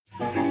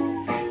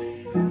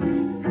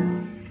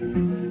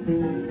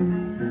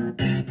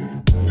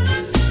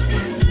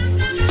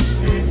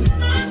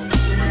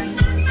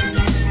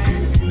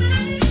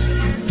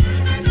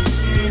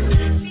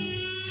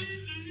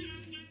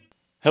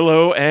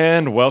Hello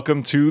and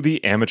welcome to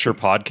the Amateur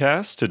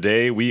Podcast.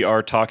 Today we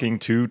are talking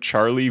to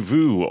Charlie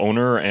Vu,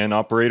 owner and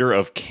operator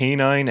of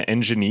Canine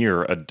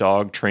Engineer, a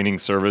dog training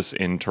service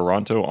in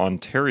Toronto,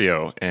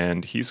 Ontario,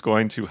 and he's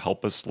going to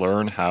help us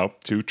learn how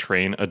to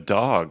train a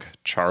dog.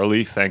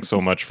 Charlie, thanks so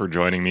much for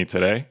joining me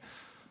today.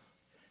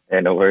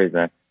 Yeah, no worries,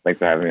 man. Thanks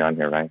for having me on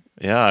here, Ryan.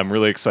 Yeah, I'm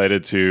really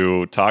excited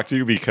to talk to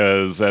you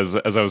because as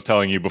I was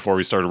telling you before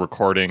we started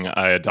recording,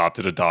 I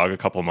adopted a dog a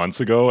couple months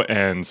ago,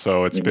 and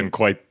so it's been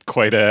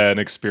quite an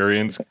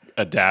experience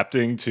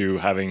adapting to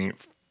having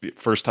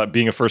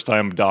being a first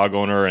time dog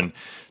owner and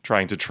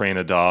trying to train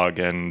a dog,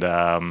 and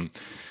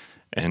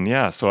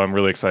yeah, so I'm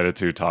really excited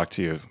to talk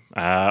to you.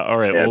 All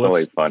right, Yeah, well,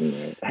 it's always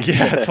fun. Right?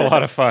 yeah, it's a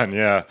lot of fun.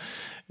 Yeah.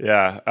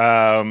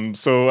 Yeah.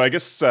 So I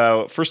guess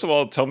first of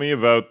all, tell me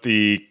about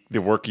the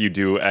work you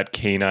do at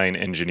Canine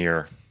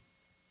Engineer.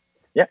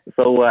 Yeah,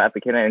 so at the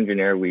Canine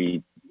Engineer,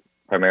 we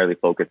primarily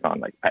focus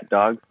on like pet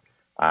dogs.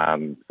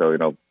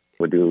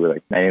 We do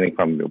like anything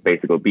from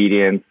basic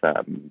obedience,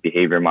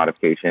 behavior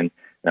modification,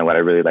 and what I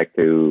really like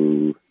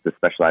to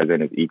specialize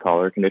in is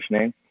e-collar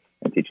conditioning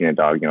and teaching a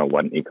dog,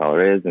 what an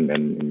e-collar is, and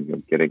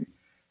then getting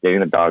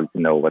the dog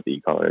to know what the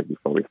e-collar is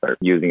before we start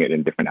using it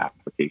in different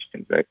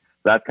applications, right?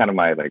 So that's kind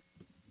of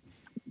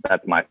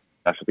that's my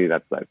specialty.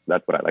 That's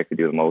what I like to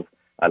do the most.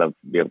 I love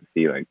to be able to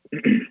see like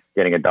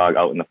getting a dog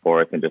out in the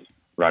forest and just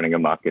running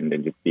amok and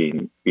then just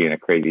being a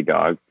crazy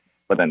dog,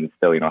 but then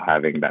still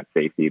having that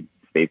safety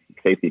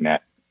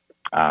net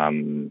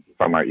from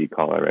our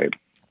e-collar, right?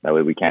 That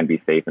way we can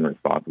be safe and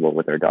responsible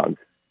with our dogs,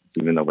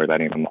 even though we're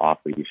letting them off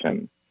leash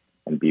and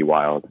be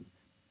wild.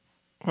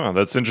 Oh,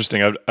 that's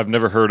interesting. I've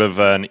never heard of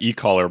an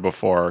e-collar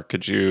before.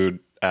 Could you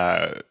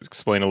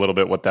explain a little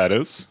bit what that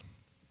is?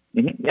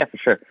 Mm-hmm. Yeah, for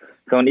sure.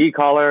 So an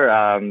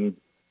e-collar,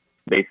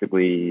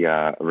 basically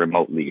a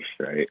remote leash,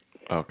 right?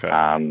 Okay.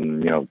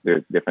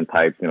 There's different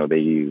types. They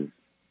use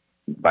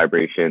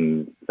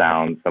vibration,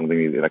 sound, some of them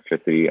use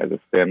electricity as a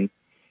stim.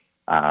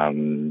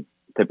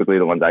 Typically,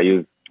 the ones I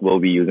use will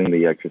be using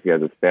the electricity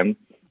as a stim,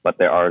 but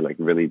there are like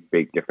really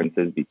big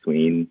differences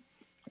between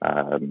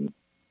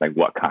like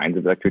what kinds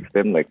of electric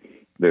stim. Like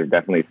there's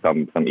definitely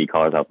some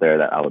e-collars out there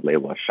that I would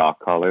label as shock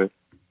collars,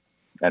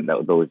 and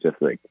those just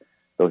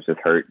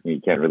hurt.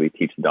 You can't really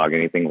teach the dog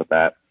anything with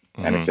that.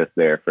 And it's just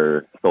there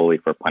solely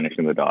for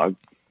punishing the dog,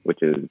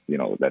 which is,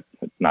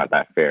 it's not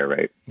that fair,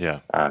 right?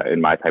 Yeah.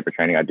 In my type of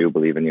training, I do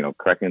believe in,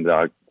 correcting the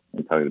dog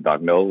and telling the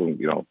dog no,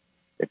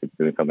 if it's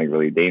doing something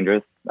really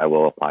dangerous, I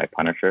will apply a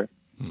punisher.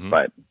 Mm-hmm.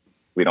 But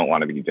we don't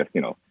want to be just,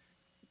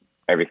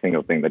 every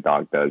single thing the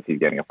dog does, he's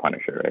getting a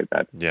punisher, right?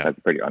 That's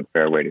a pretty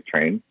unfair way to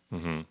train.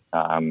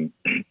 Mm-hmm.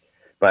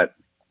 But,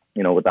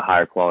 with the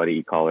higher quality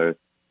e-collars,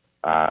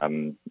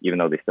 even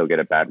though they still get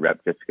a bad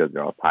rep just because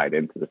they're all tied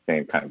into the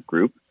same kind of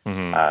group,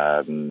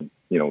 Mm-hmm.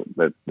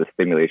 The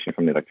stimulation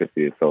from the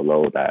electricity is so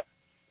low that,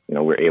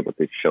 we're able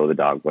to show the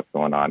dog what's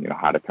going on,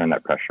 how to turn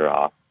that pressure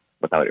off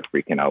without it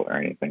freaking out or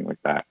anything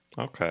like that.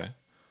 Okay.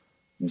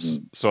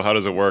 Mm-hmm. So how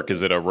does it work?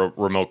 Is it a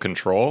remote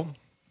control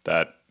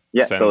that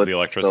sends the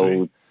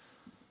electricity?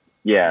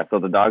 So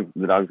the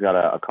dog's got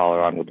a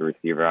collar on with the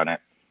receiver on it,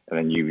 and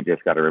then you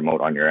just got a remote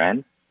on your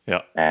end.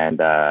 Yeah. And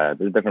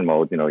there's different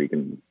modes.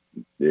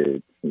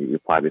 You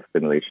apply the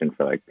stimulation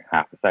for like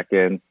half a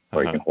second,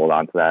 or you can hold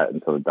on to that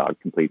until the dog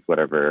completes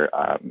whatever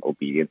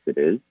obedience it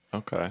is.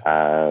 Okay.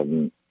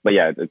 But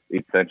yeah,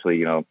 it's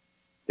essentially,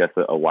 just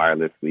a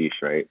wireless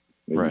leash, right?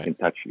 Right.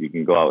 You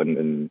can go out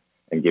and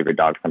give your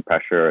dog some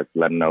pressure, or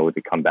let him know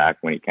to come back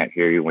when he can't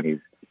hear you, when he's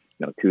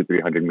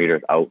 200-300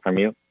 meters out from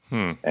you.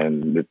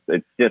 And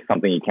it's just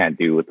something you can't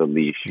do with a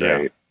leash,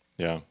 right?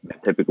 Yeah.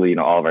 Typically,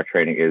 all of our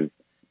training is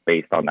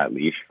based on that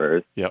leash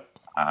first. Yep.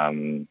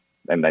 And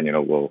then,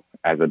 we'll,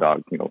 as the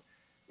dog,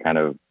 kind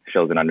of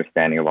shows an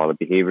understanding of all the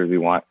behaviors we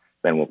want,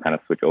 then we'll kind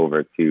of switch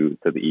over to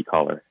the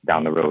e-collar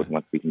down the road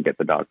once we can get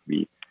the dog to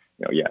be,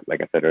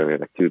 like I said earlier,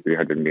 like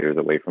 200-300 meters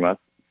away from us.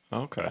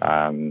 Okay.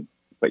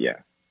 But yeah.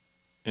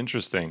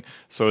 Interesting.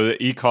 So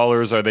the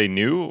e-collars, are they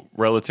new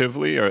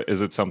relatively, or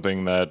is it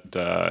something that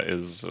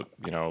is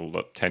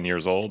 10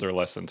 years old or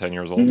less than 10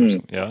 years old?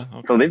 Mm-hmm. Yeah.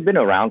 Okay. So they've been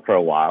around for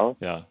a while.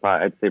 Yeah.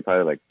 I'd say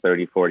probably like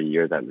 30-40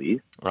 years at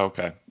least.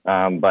 Okay.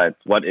 But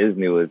what is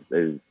new is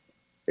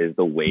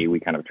the way we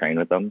kind of train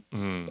with them,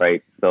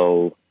 right?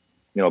 So,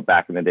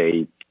 back in the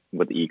day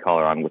with the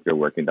e-collar on with your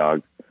working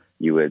dogs,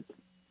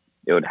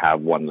 it would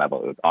have one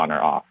level, it was on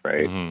or off,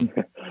 right?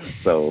 Mm-hmm.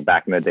 So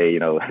back in the day,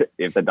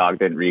 if the dog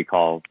didn't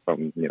recall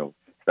from,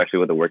 especially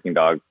with a working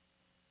dog,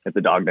 if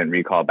the dog didn't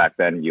recall back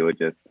then, it would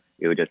just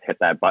hit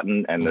that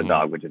button and the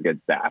dog would just get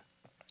zapped.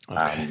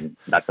 Okay.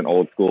 That's an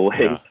old school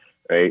way,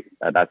 right?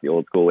 That's the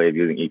old school way of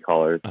using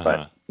e-collars.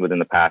 But within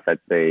the past, I'd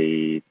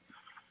say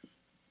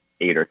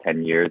 8 or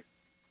 10 years,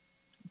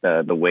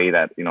 the way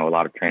that, a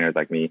lot of trainers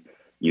like me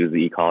use the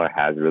e-collar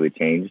has really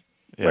changed.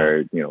 Yeah.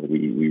 Where,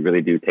 we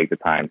really do take the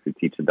time to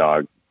teach the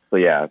dog. So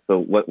yeah, so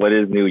what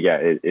is new,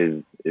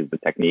 is the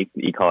technique.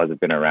 The e-collars have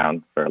been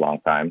around for a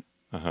long time.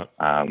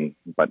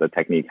 But the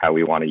technique, how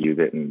we want to use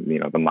it, and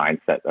the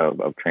mindset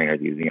of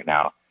trainers using it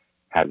now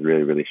has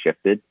really, really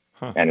shifted.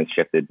 and it's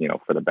shifted,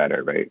 for the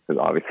better, right? Because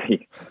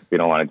obviously we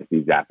don't want to just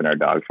be zapping our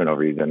dogs for no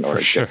reason or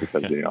just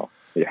because,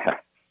 yeah.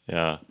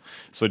 Yeah.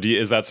 So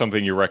is that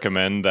something you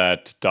recommend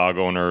that dog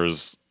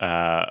owners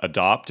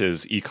adopt,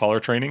 is e-collar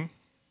training?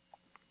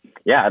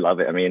 Yeah, I love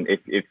it. I mean,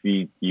 if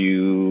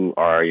you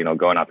are,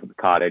 going out to the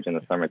cottage in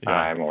the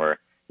summertime or,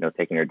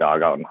 taking your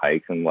dog out on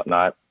hikes and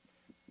whatnot,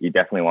 you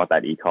definitely want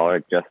that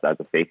e-collar just as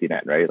a safety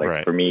net, right?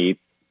 Like for me,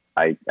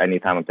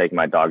 anytime I'm taking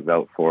my dogs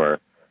out for,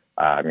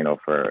 a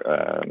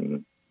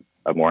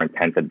more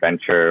intense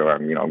adventure, or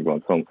I'm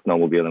going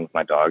snowmobiling with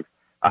my dogs,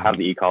 I have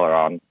the e-collar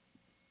on,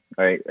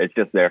 right? It's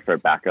just there for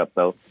backup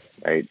though,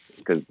 right?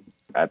 Because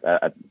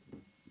at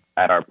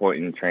our point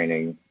in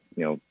training,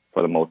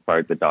 for the most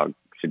part, the dog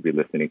should be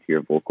listening to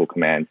your vocal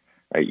commands,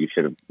 right? You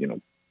should have,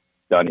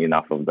 done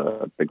enough of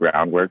the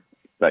groundwork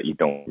that you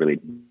don't really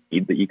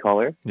need the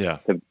e-collar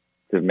to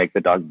make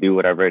the dog do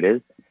whatever it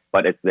is,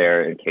 but it's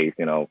there in case,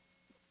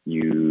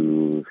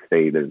 you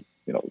say there's,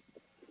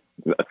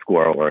 a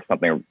squirrel or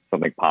something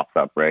pops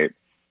up, right?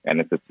 And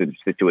it's a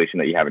situation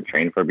that you haven't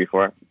trained for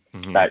before.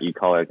 That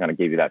e-collar is going to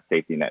give you that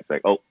safety net. It's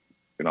like,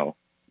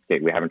 okay,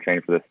 we haven't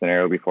trained for this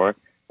scenario before,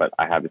 but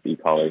I have this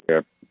e-collar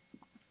here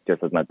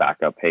just as my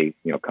backup. Hey,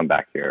 come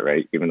back here,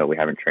 right? Even though we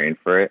haven't trained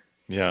for it.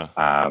 Yeah.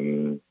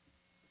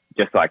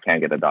 Just so I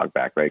can get the dog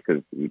back, right?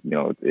 Because,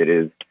 it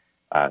is,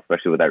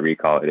 especially with that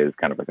recall, it is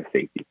kind of like a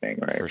safety thing,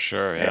 right? For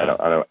sure,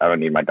 yeah. I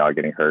don't need my dog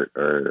getting hurt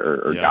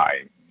or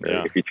dying.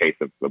 Right? If you chase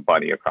a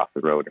bunny across the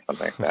road or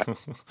something like that.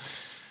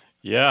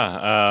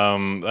 Yeah,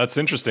 that's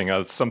interesting.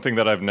 It's something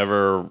that I've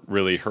never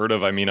really heard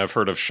of. I mean, I've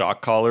heard of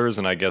shock collars,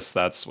 and I guess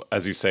that's,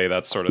 as you say,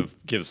 that sort of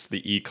gives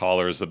the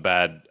e-collars a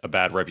bad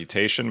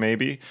reputation,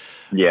 maybe.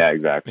 Yeah,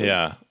 exactly.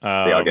 Yeah,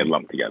 they all get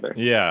lumped together.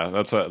 Yeah,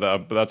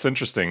 that's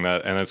interesting.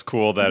 And it's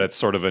cool that it's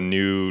sort of a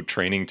new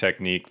training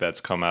technique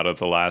that's come out of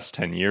the last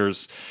 10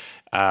 years.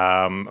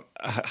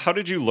 How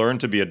did you learn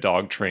to be a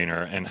dog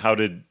trainer, and how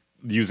did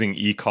using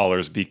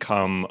e-collars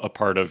become a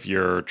part of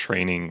your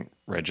training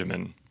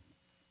regimen?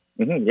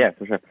 Yeah,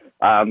 for sure.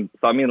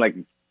 So I mean, like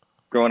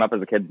growing up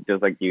as a kid,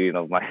 just like you,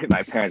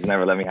 my parents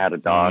never let me have a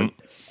dog,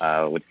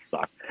 which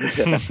sucked.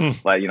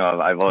 But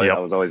I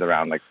was always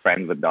around like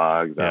friends with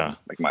dogs.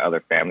 Like my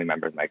other family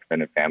members, my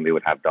extended family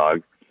would have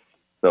dogs.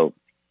 So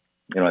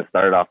it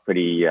started off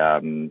pretty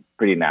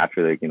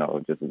naturally.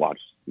 Just watch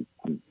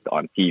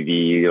on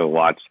TV,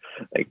 watch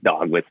like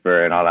Dog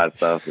Whisperer and all that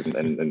stuff,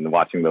 and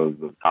watching those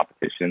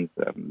competitions,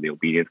 the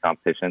obedience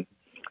competitions.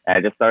 And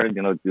I just started,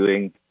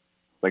 doing,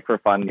 like for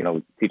fun,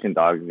 teaching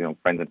dogs,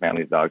 friends and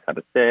family's dogs how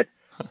to sit,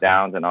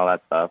 downs, and all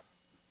that stuff.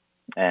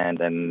 And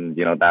then,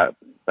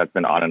 that's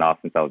been on and off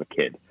since I was a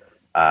kid.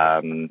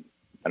 And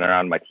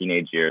around my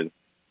teenage years,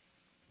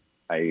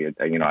 I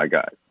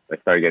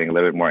started getting a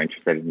little bit more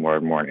interested, more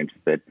and more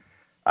interested.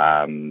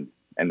 And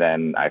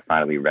then I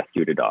finally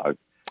rescued a dog.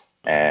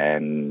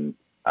 And,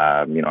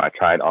 I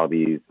tried all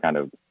these kind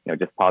of,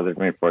 just positive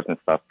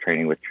reinforcement stuff,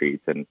 training with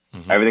treats, and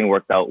everything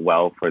worked out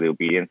well for the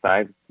obedience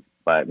side.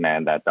 But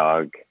man, that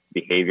dog,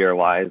 behavior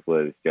wise,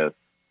 was just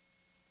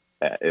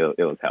it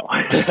was hell.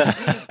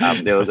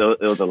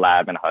 It was a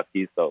lab and a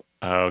husky, so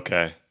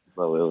okay.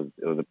 So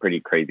it was a pretty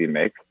crazy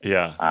mix.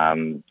 Yeah.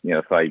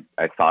 So I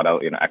sought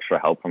out extra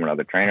help from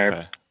another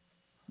trainer,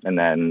 and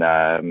then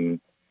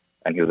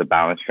and he was a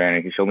balance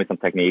trainer. He showed me some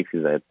techniques. He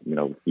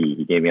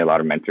gave me a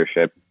lot of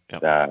mentorship,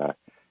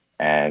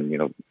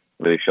 and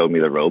really showed me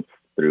the ropes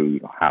through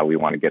how we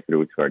want to get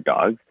through to our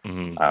dogs.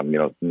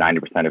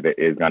 90% of it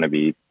is going to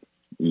be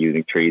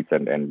using treats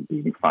and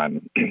being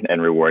fun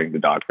and rewarding the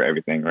dog for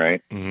everything,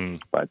 right?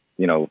 But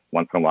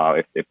once in a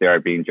while, if they are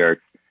being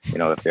jerks,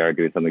 if they are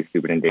doing something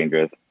stupid and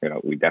dangerous,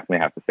 we definitely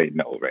have to say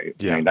no, right?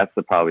 I mean, that's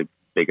the probably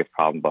biggest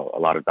problem about a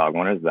lot of dog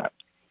owners, that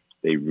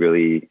they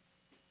really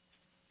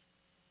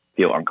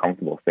feel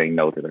uncomfortable saying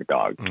no to their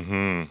dog.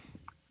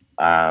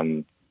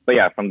 But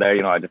yeah, from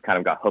there, I just kind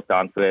of got hooked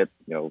onto it.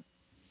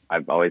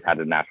 I've always had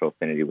a natural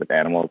affinity with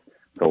animals,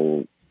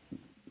 so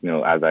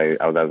as I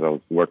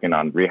was working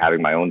on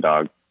rehabbing my own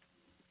dog,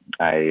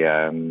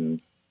 I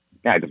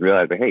just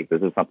realized that, hey,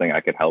 this is something I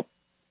could help,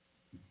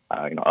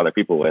 other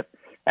people with.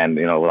 And,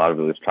 a lot of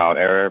it was trial and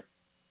error,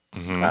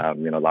 a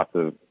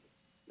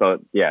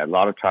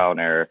lot of trial and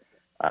error,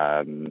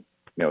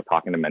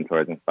 talking to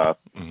mentors and stuff.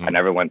 I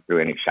never went through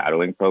any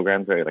shadowing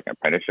programs or like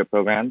apprenticeship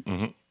programs.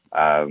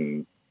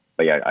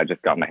 But yeah, I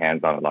just got my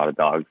hands on a lot of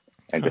dogs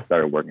and just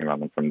started working on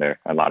them from there.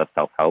 A lot of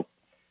self-help.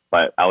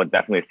 But I would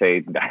definitely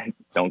say that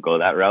don't go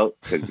that route,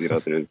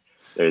 because there's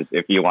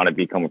if you want to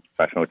become a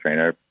professional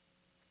trainer,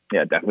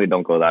 definitely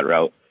don't go that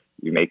route.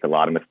 You make a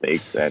lot of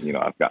mistakes, and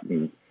I've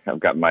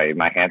got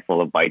my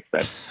handful of bites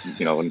that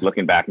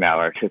looking back now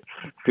are just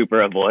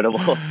super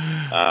avoidable.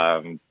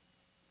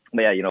 But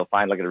yeah,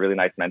 find like a really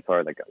nice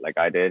mentor like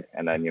I did,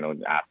 and then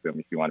ask them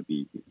if you want to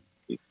be,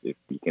 if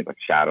you can like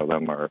shadow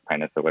them or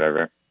apprentice or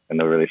whatever, and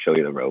they'll really show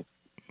you the ropes.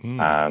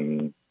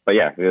 But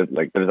yeah, there's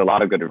a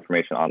lot of good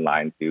information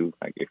online too.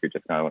 Like if you're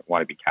just gonna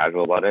want to be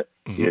casual about it,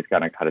 you just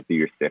gotta kind of do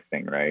your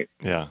sifting, right?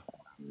 Yeah.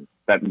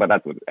 But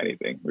that's with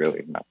anything,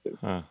 really, not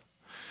to.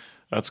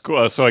 That's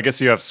cool. So I guess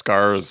you have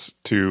scars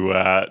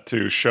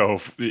to show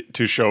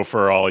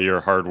for all your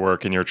hard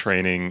work and your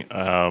training,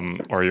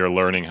 or your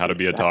learning how to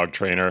be a dog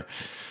trainer.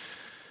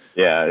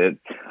 Yeah, it's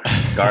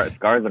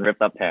scars and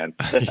ripped up hands.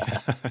 Yeah.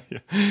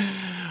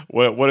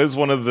 What is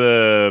one of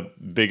the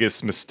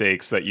biggest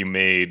mistakes that you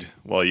made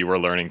while you were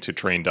learning to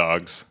train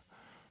dogs?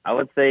 I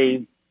would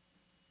say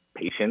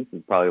patience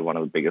is probably one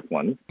of the biggest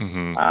ones,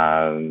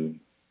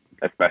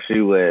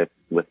 especially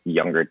with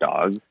younger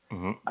dogs.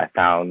 I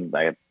found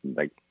that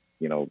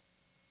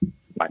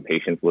my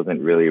patience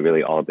wasn't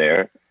really all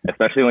there,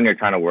 especially when you're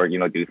trying to work,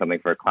 do something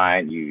for a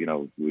client. We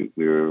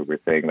were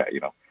saying that,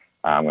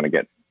 I'm going to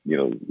get,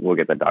 we'll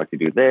get the dog to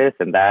do this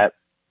and that.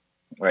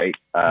 Right.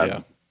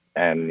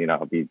 And,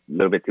 I'll be a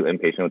little bit too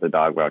impatient with the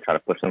dog where I'll try to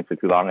push them for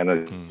too long and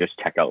then just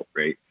check out.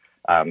 Right.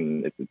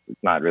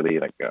 It's not really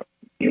like a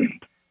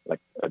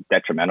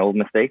detrimental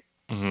mistake,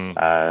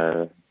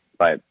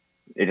 but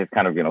it just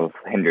kind of,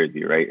 hinders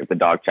you. Right. If the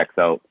dog checks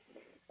out,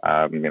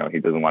 he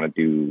doesn't want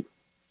to do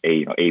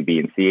A, B,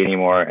 and C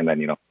anymore. And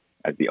then,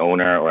 as the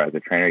owner or as a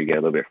trainer, you get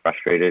a little bit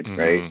frustrated,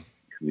 right?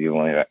 Because you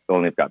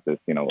only got this,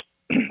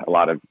 a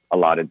lot of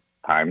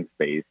time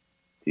space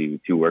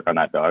to work on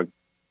that dog.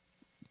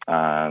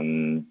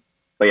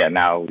 But yeah,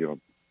 now,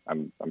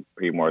 I'm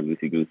pretty more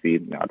loosey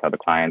goosey. I tell the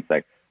clients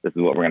like, this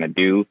is what we're gonna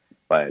do,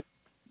 but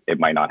it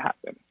might not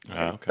happen.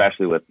 Okay.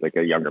 Especially with like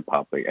a younger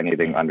pup, like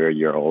anything under a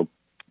year old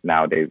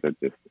nowadays,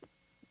 it's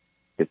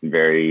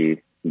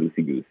very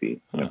loosey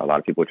goosey. A lot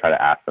of people try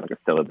to ask for like a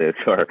syllabus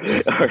or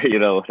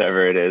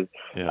whatever it is.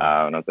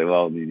 And I'll say,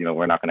 well,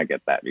 we're not going to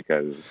get that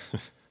because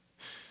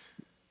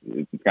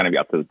it's going to be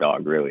up to the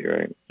dog, really,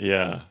 right?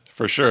 Yeah,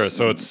 for sure.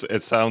 So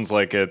it sounds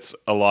like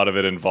a lot of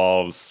it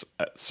involves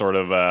sort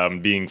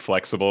of being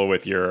flexible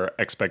with your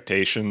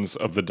expectations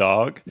of the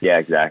dog. Yeah,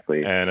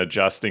 exactly. And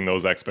adjusting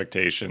those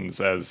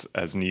expectations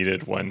as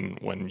needed when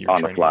you're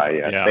on the fly.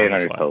 Yeah, staying on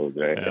your toes,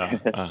 right?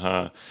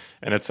 Yeah.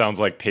 And it sounds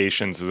like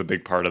patience is a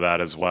big part of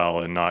that as well,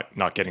 and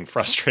not getting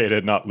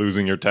frustrated, not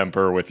losing your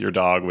temper with your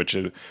dog, which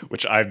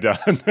I've done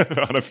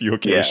on a few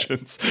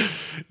occasions.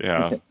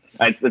 Yeah.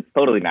 It's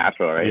totally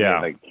natural, right?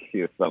 Yeah. Like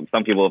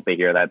some people, if they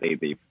hear that,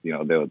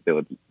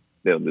 they'll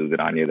lose it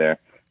on you there.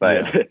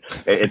 But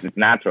it's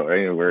natural,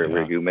 right?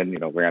 We're human.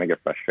 We're gonna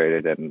get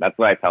frustrated, and that's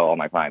what I tell all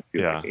my clients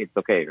too. Like, it's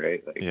okay,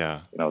 right? Like,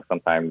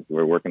 sometimes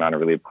we're working on a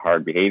really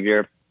hard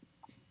behavior,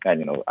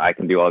 and I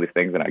can do all these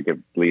things, and I give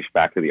leash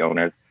back to the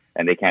owners,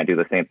 and they can't do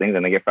the same things,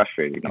 and they get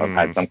frustrated. I've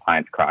had some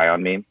clients cry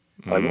on me.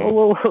 Like,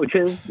 whoa,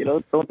 just,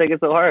 don't take it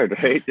so hard,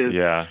 right? Just,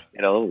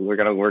 we're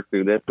going to work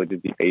through this, but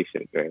just be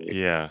patient, right?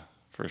 Yeah,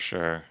 for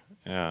sure.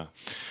 Yeah.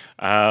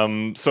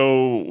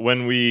 So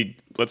when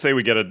let's say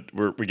we get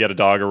a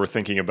dog, or we're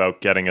thinking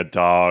about getting a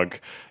dog,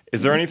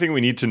 is there anything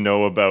we need to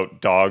know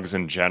about dogs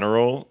in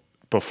general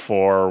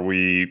before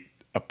we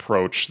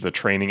approach the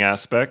training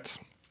aspect?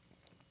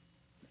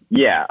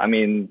 Yeah. I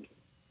mean,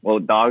 well,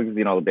 dogs,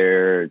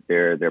 they're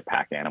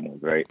pack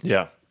animals, right?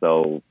 Yeah.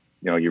 So,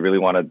 you really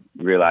want to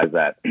realize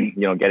that,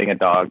 getting a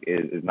dog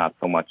is not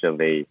so much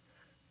of a,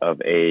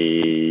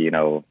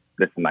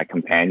 this is my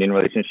companion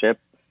relationship,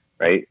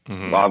 right?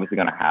 We're obviously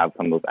going to have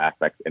some of those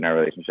aspects in our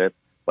relationship,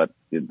 but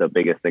the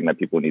biggest thing that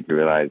people need to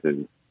realize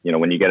is,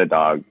 when you get a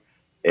dog,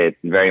 it's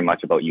very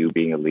much about you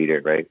being a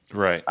leader, right?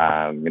 Right.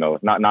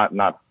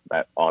 Not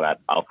that all that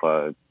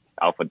alpha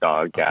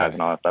dog gas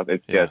and all that stuff.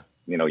 It's just,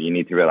 you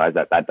need to realize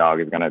that dog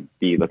is going to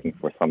be looking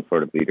for some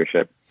sort of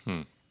leadership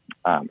in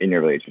your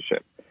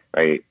relationship,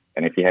 right?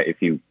 And if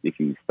you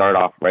start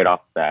off right off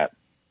that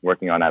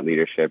working on that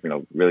leadership,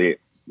 really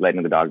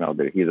letting the dog know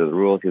that these are the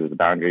rules, these are the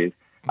boundaries.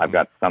 I've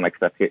got some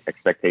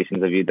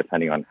expectations of you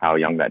depending on how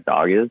young that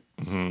dog is,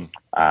 and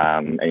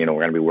we're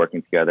going to be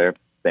working together.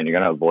 Then you're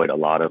going to avoid a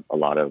lot of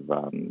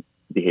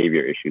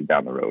behavior issues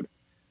down the road.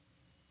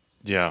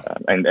 Yeah,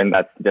 and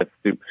that's just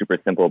super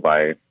simple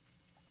by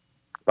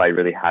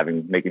really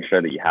making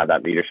sure that you have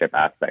that leadership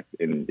aspect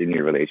in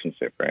your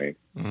relationship, right?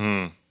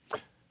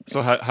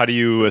 So how do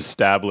you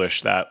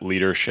establish that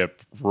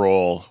leadership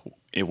role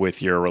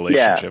with your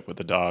relationship with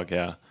the dog?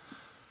 Yeah.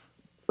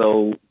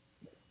 So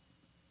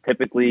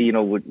typically,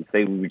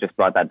 say we just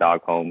brought that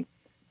dog home.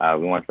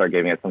 We want to start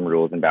giving it some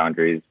rules and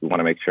boundaries. We want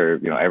to make sure,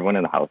 everyone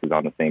in the house is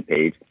on the same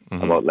page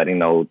about letting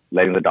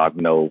the dog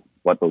know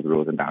what those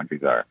rules and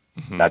boundaries are.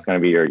 That's going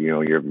to be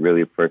your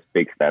really first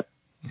big step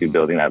to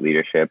building that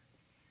leadership,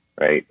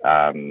 right?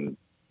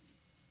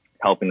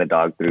 Helping the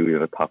dog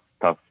through tough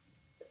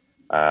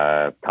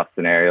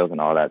scenarios and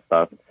all that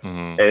stuff.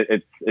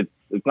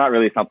 It's not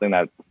really something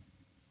that's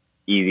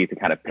easy to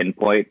kind of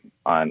pinpoint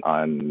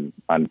on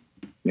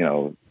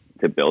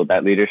to build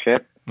that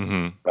leadership,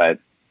 but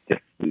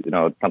just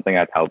it's something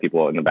I tell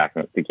people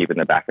to keep in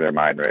the back of their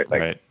mind, right?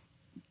 Like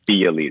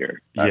be a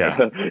leader.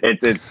 Yeah.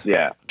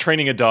 Yeah.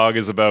 Training a dog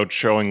is about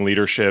showing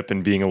leadership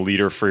and being a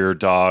leader for your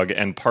dog.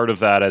 And part of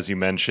that, as you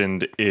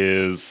mentioned,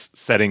 is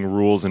setting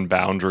rules and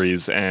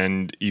boundaries.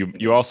 And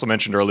you also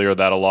mentioned earlier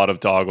that a lot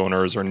of dog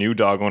owners or new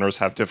dog owners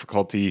have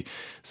difficulty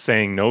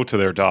saying no to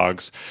their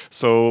dogs.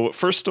 So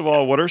first of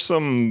all, what are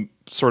some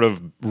sort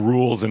of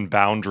rules and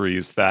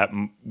boundaries that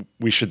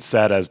we should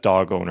set as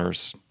dog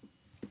owners?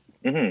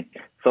 Mm-hmm.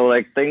 So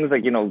like things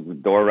like,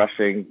 door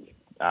rushing,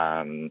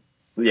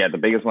 the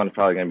biggest one is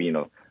probably going to be,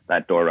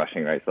 that door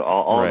rushing, right? So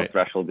all Right. the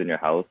thresholds in your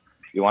house,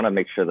 you want to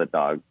make sure the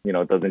dog,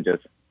 doesn't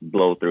just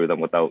blow through them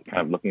without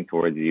kind of looking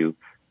towards you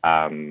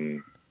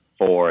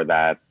for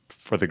that.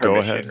 For the go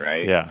ahead,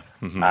 right? Yeah.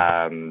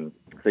 Mm-hmm.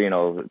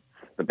 So,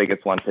 the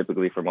biggest one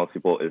typically for most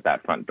people is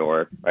that front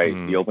door, right?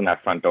 You open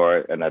that front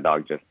door and the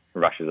dog just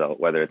rushes out,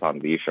 whether it's on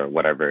leash or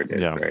whatever it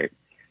is, right?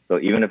 So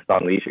even if it's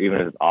on leash, or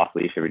even if it's off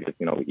leash, or just,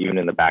 even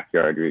in the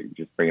backyard, you're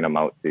just bringing them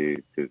out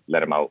to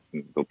let them out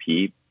and go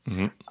pee.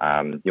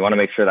 Mm-hmm. You want to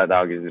make sure that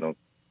dog is,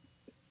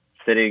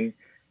 sitting,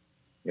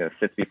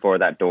 sits before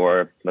that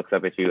door, looks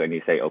up at you, and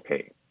you say,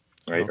 okay,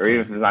 right? Or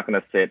even if it's not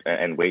going to sit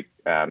and wait,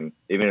 even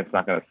if it's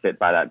not going to sit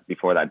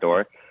before that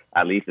door,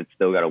 at least it's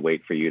still got to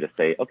wait for you to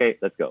say, okay,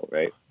 let's go,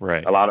 right?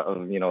 Right. A lot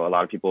of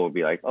people will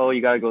be like, oh,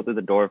 you got to go through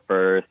the door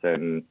first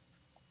and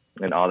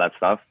all that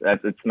stuff.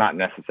 It's not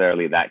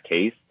necessarily that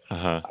case.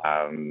 Uh-huh.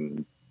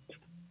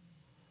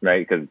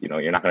 Right, because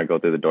you're not going to go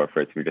through the door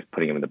first if you're just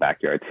putting him in the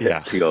backyard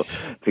to go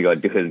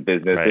do his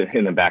business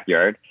in the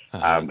backyard.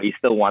 Uh-huh. But you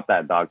still want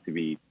that dog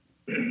to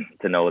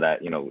know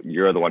that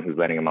you're the one who's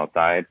letting him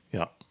outside.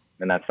 Yeah.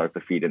 And that starts to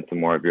feed into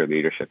more of your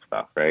leadership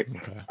stuff, right?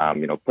 Okay.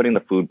 Putting the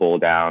food bowl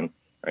down,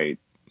 right?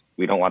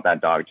 We don't want that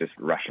dog just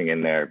rushing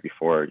in there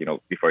before you can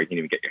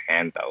even get your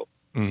hands out.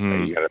 Mm-hmm.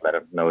 Right? You got to let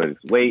him know his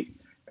wait.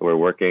 We're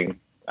working.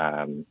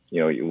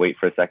 You wait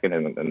for a second,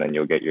 and then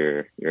you'll get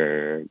your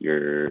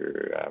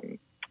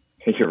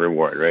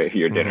reward, right?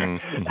 Your dinner.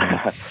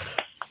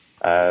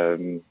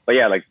 Mm-hmm. But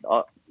yeah, like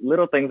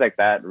little things like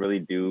that really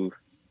do,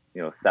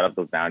 set up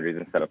those boundaries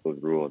and set up those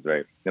rules,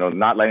 right?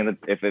 Not letting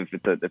if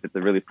it's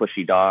a really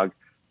pushy dog,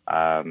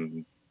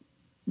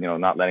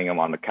 not letting them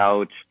on the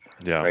couch,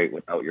 right,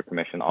 without your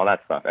permission, all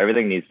that stuff.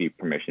 Everything needs to be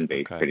permission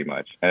based, pretty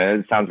much.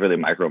 And it sounds really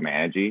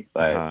micromanagey,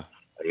 but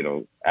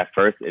at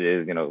first it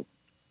is,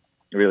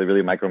 really,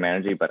 really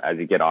micromanagey. But as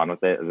you get on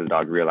with it, as the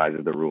dog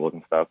realizes the rules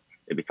and stuff,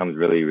 it becomes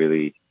really,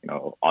 really,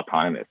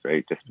 autonomous, right?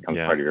 It just becomes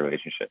part of your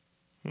relationship.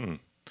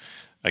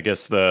 I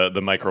guess the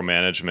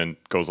micromanagement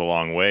goes a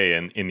long way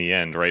in the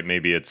end, right?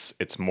 Maybe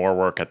it's more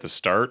work at the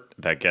start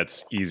that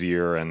gets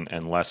easier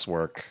and less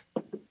work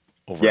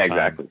over time.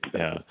 Exactly.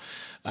 Yeah.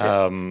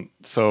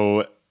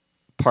 So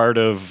part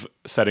of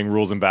setting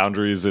rules and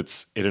boundaries,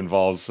 it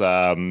involves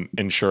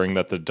ensuring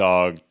that the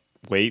dog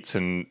waits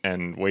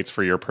and waits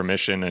for your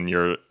permission and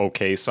your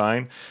okay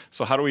sign.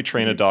 So how do we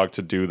train a dog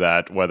to do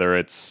that? Whether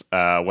it's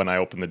when I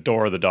open the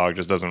door, the dog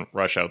just doesn't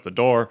rush out the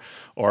door,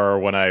 or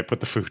when I put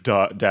the food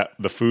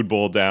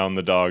bowl down,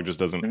 the dog just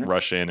doesn't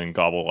rush in and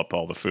gobble up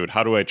all the food.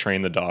 How do I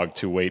train the dog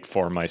to wait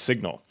for my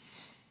signal?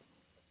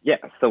 Yeah,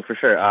 so for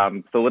sure.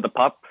 So with a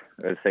pup,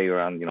 I'd say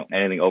around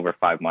anything over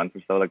 5 months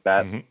or so like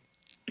that,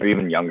 or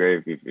even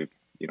younger if you've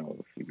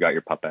got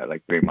your pup at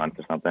like 3 months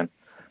or something.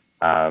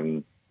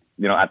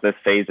 At this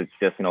phase, it's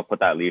just, put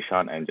that leash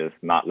on and just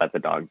not let the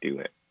dog do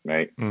it,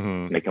 right?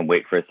 Make him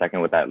wait for a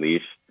second with that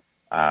leash.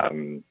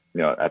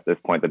 At this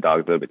point, the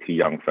dog's a little bit too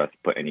young for us to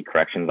put any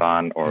corrections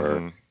on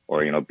or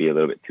be a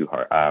little bit too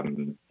hard,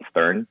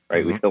 stern,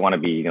 right? We still want to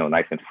be,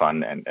 nice and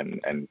fun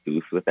and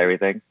loose with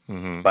everything,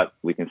 but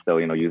we can still,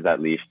 use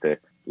that leash to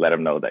let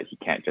him know that he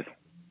can't just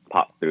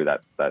pop through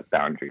that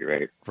boundary,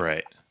 right?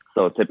 Right.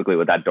 So typically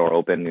with that door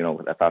open,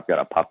 if I've got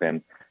a pup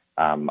in,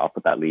 I'll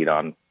put that lead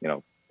on,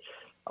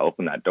 I'll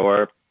open that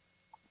door,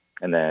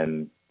 and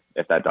then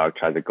if that dog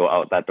tries to go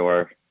out that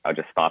door, I'll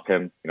just stop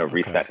him,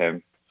 reset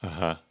him,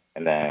 and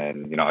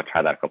then I'll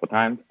try that a couple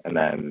times, and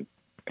then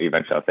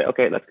eventually I'll say,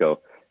 okay, let's go,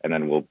 and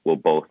then we'll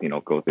both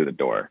go through the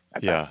door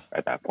at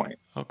that point.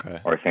 Okay.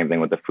 Or same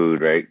thing with the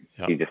food, right?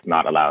 Yep. He's just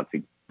not allowed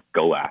to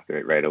go after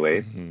it right away,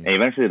 and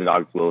eventually the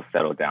dogs will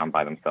settle down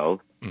by themselves,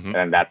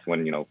 and that's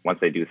when once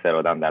they do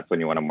settle down, that's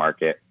when you want to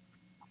mark it,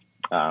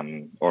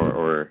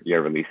 or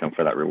release them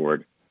for that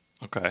reward.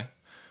 Okay.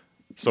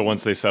 So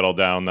once they settle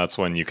down, that's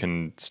when you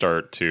can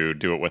start to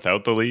do it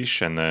without the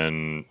leash and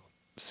then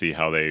see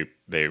how they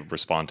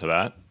respond to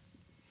that?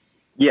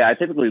 Yeah, I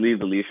typically leave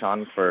the leash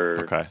on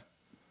for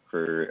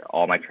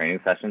all my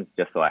training sessions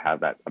just so I have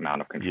that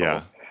amount of control.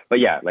 Yeah. But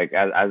yeah, like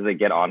as they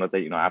get on with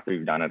it, after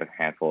you've done it a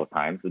handful of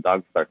times, the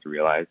dogs start to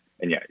realize,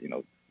 and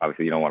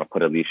obviously you don't want to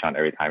put a leash on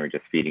every time you're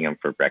just feeding them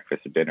for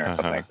breakfast or dinner or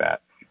something like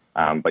that.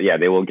 But yeah,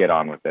 they will get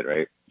on with it,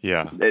 right?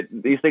 Yeah.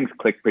 These things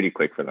click pretty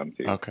quick for them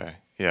too. Okay.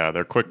 Yeah,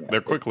 they're quick. Yeah.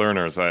 They're quick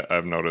learners.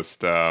 I've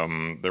noticed.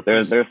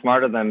 They're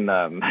smarter than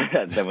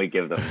we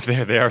give them.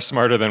 They are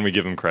smarter than we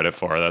give them credit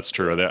for. That's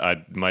true.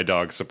 My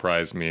dog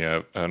surprised me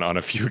on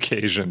a few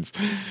occasions.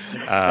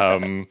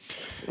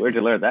 Where'd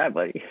you learn that,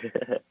 buddy?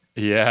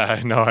 Yeah,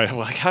 I know.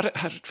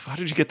 How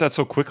did you get that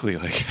so quickly?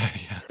 Like,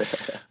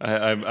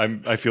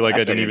 I feel like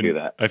I I didn't figured you even do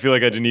that. I feel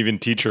like I didn't even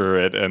teach her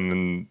it,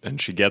 and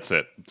she gets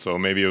it. So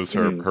maybe it was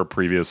her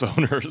previous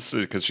owners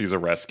because she's a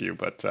rescue.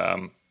 But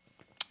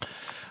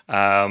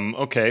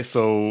okay,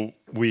 so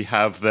we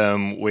have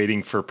them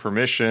waiting for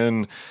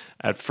permission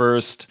at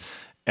first,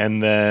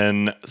 and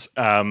then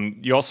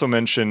you also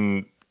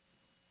mentioned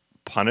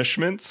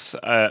punishments.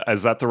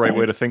 Is that the right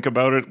way to think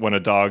about it? When a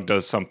dog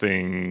does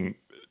something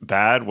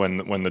bad,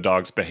 when the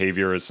dog's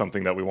behavior is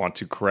something that we want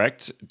to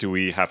correct, do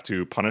we have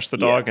to punish the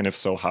dog? Yeah. And if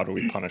so, how do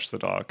we punish the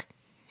dog?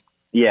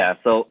 Yeah.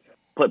 So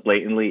put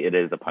blatantly, it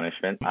is a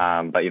punishment.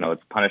 But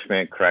it's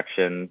punishment,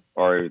 correction,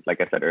 or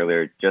like I said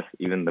earlier, just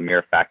even the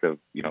mere fact of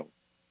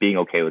being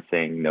okay with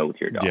saying no to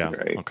your dog. Yeah.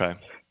 Right. Okay.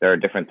 There are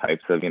different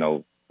types of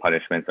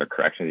punishments or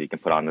corrections you can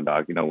put on the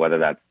dog. Whether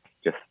that's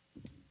just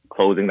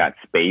closing that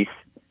space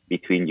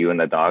between you and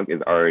the dog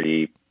is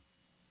already,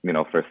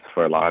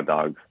 for a lot of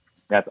dogs,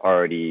 that's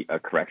already a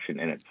correction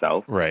in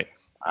itself. Right.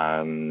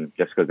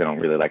 Just because they don't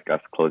really like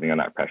us closing on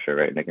that pressure,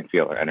 right? And they can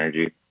feel our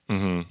energy.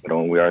 Mm-hmm.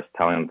 When we are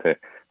telling them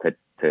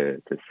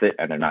to sit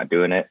and they're not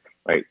doing it,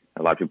 right?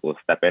 A lot of people will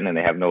step in and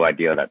they have no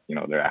idea that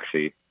they're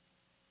actually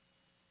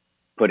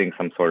putting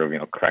some sort of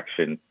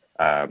corrective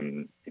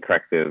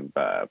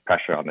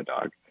pressure on the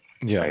dog.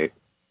 Yeah. Right.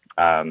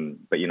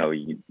 But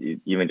you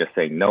even just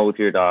saying no to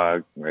your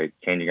dog, right?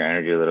 Changing your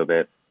energy a little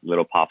bit,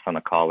 little pops on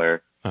the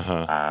collar.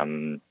 Uh-huh.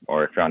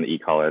 Or if you're on the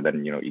e-collar,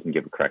 then you can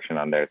give a correction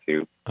on there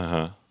too.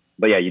 Uh-huh.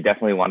 But yeah, you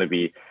definitely want to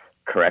be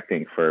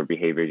correcting for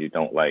behaviors you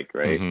don't like,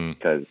 right?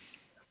 Because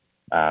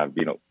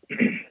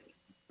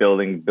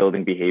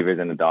building behaviors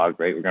in the dog,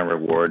 right? We're going to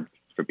reward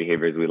for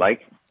behaviors we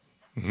like.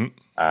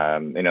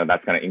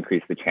 That's going to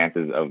increase the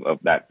chances of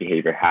that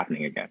behavior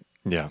happening again.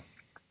 Yeah.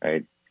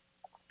 Right.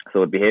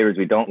 So with behaviors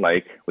we don't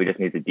like, we just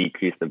need to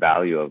decrease the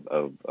value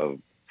of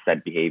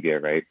said behavior,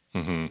 right?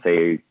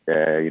 Say,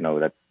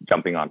 that's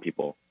jumping on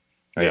people.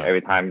 Right? Yeah.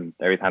 Every time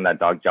that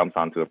dog jumps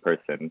onto a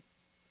person,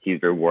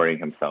 he's rewarding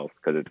himself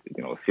because it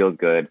feels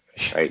good,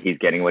 right? He's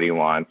getting what he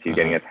wants. He's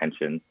getting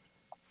attention,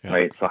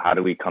 right? So how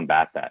do we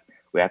combat that?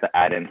 We have to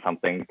add in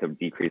something to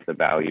decrease the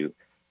value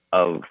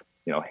of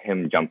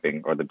him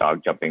jumping or the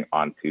dog jumping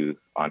onto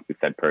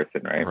said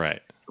person, right?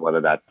 Right.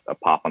 Whether that's a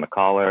pop on the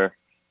collar,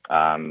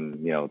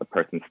 the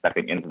person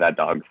stepping into that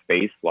dog's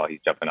face while he's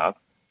jumping up,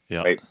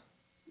 right?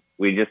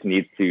 We just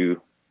need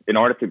to, in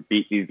order to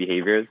beat these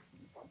behaviors,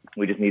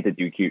 we just need to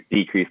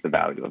decrease the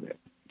value of it.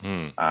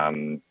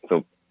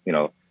 So,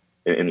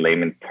 in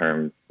layman's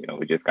terms,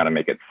 we just got to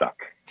make it suck,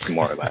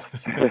 more or less.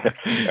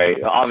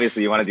 Right?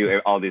 Obviously, you want to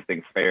do all these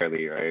things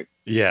fairly, right?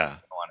 Yeah. You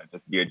don't want to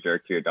just be a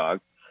jerk to your dog.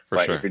 For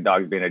but sure. if your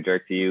dog's being a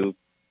jerk to you,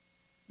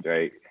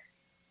 right?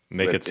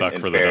 Make it suck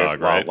for the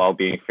dog, right? While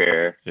being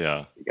fair,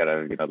 yeah, you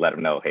gotta let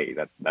them know, hey,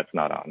 that's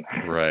not on.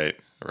 Right.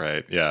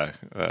 Yeah,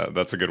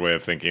 that's a good way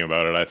of thinking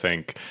about it, I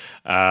think.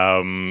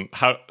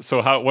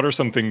 What are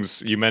some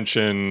things you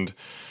mentioned?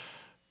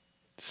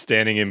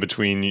 Standing in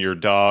between your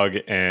dog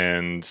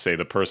and, say,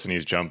 the person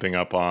he's jumping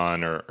up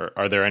on, or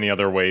are there any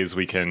other ways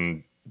we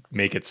can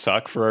make it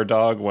suck for our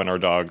dog when our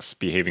dog's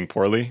behaving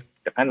poorly?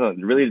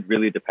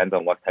 Really depends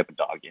on what type of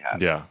dog you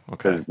have. Yeah.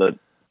 Okay.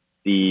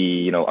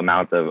 The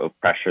amount of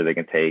pressure they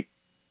can take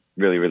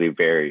really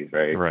varies,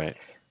 right? Right.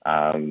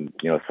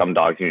 Some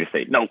dogs you just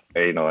say no,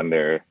 and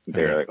they're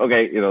like,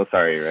 okay,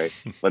 sorry, right?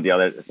 But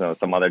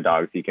some other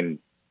dogs you can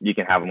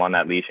have them on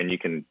that leash and you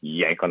can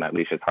yank on that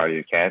leash as hard as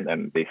you can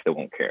and they still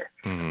won't care.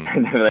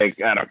 And they're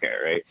like, I don't care,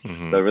 right?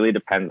 So it really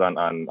depends on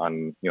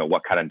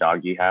what kind of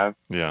dog you have.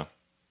 Yeah.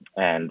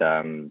 And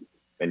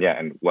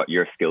what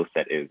your skill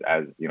set is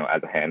as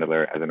as a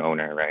handler, as an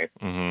owner, right?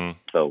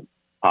 So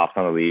pops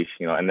on the leash,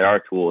 and there are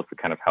tools to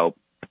kind of help,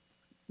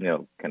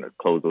 kind of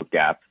close those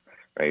gaps,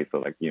 right? So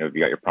like, if you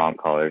got your prom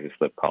collars, your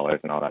slip collars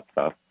and all that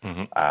stuff,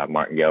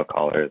 martingale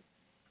collars,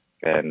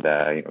 and,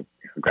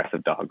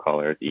 aggressive dog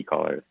collars,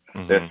 e-collars.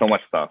 There's so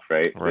much stuff,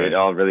 right? It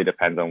all really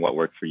depends on what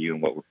works for you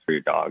and what works for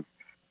your dog.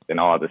 And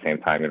all at the same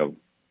time,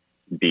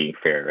 being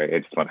fair, right? I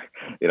just want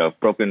to,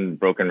 broken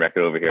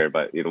record over here,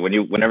 but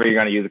whenever you're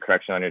going to use a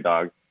correction on your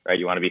dog, right,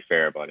 you want to be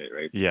fair about it,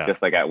 right? Yeah. Just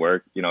like at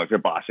work, if your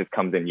boss just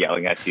comes in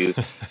yelling at you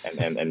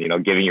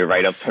and giving you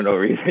write-ups for no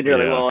reason, you're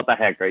like, well, what the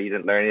heck, right? You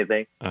didn't learn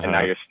anything, and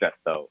now you're stressed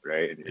out,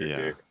 right?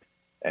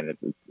 And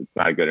it's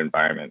not a good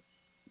environment.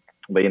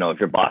 But if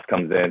your boss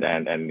comes in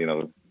and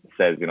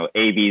says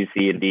A, B,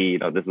 C, and D,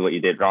 this is what you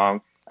did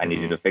wrong. I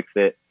need you to fix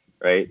it,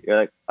 right?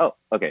 You're like, oh,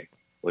 okay,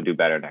 we'll do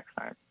better next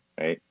time,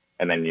 right?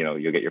 And then you'll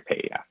get your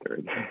pay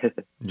afterwards.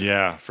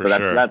 Yeah, for so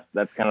sure.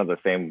 That's kind of the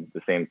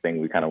same thing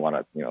we kind of want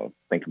to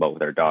think about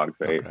with our dogs,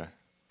 right?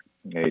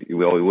 Okay.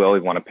 We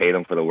always want to pay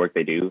them for the work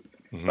they do,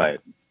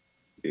 but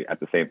at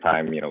the same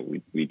time,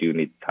 we do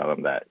need to tell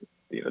them that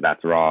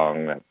that's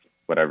wrong, that's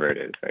whatever it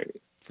is, right?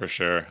 For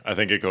sure. I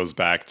think it goes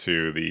back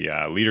to the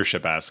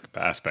leadership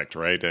aspect,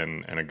 right?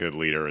 And a good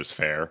leader is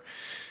fair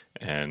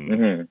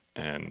and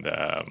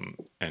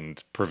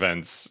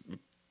prevents,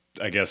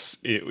 I guess,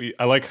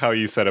 I like how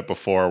you said it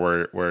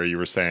before where you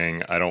were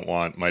saying, I don't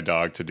want my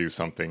dog to do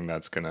something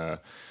that's going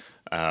to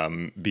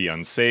be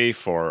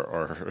unsafe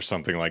or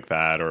something like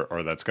that,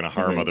 or that's going to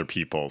harm other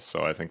people.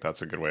 So I think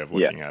that's a good way of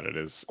looking at it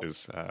is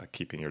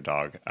keeping your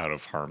dog out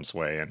of harm's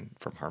way and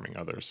from harming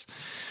others.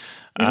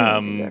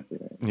 Exactly.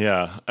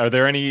 Yeah. Are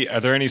there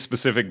any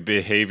specific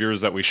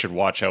behaviors that we should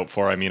watch out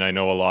for? I mean, I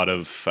know a lot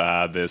of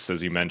this,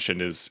 as you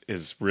mentioned,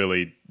 is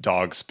really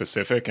dog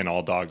specific, and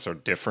all dogs are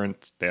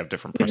different. They have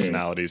different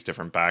personalities,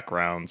 different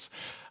backgrounds.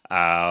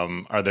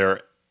 Are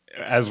there,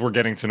 as we're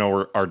getting to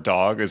know our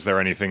dog, is there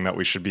anything that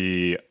we should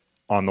be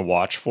on the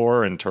watch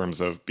for in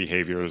terms of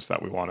behaviors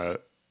that we want to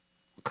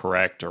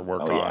correct or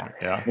work on?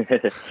 Yeah.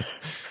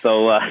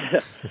 So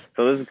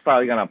this is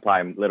probably going to apply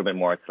a little bit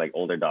more to like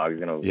older dogs,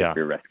 you know, if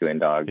you're rescuing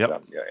dogs,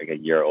 like a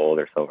year old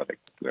or so, like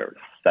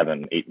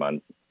 7-8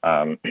 months.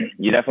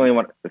 You definitely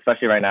want,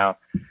 especially right now,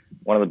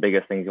 one of the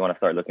biggest things you want to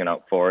start looking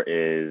out for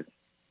is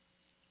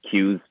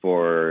cues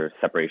for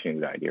separation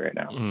anxiety right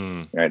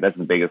now. Right. That's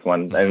the biggest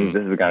one. And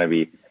this is going to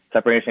be,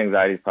 separation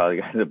anxiety is probably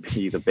going to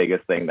be the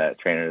biggest thing that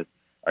trainers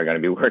are going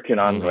to be working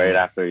on right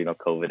after, you know,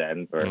 COVID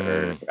ends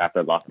or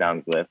after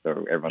lockdowns lift or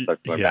everyone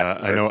starts going back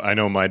to work. I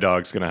know my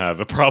dog's going to have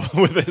a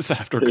problem with this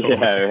after COVID.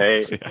 Yeah,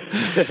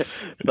 right.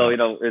 So, you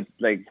know, it's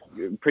like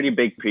pretty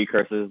big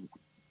precursors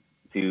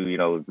to, you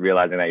know,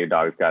 realizing that your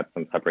dog's got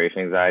some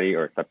separation anxiety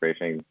or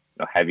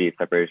heavy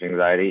separation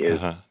anxiety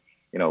is,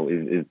 you know,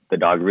 is the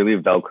dog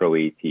really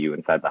Velcro-y to you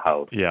inside the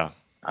house? Yeah.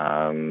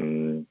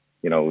 You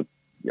know,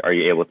 are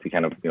you able to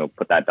kind of, you know,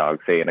 put that dog,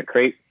 say, in a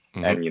crate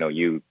and, you know,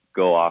 you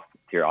go off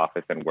to your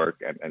office and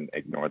work and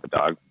ignore the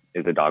dog?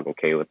 Is the dog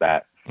okay with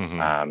that?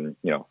 You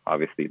know,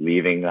 obviously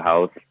leaving the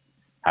house,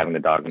 having the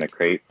dog in a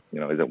crate,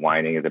 you know, is it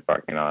whining? Is it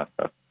barking? All that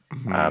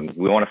stuff.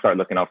 We want to start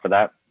looking out for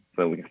that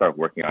so we can start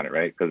working on it,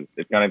 right? Because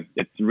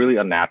it's really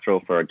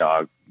unnatural for a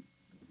dog,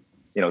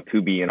 you know,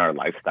 to be in our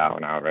lifestyle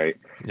now, right?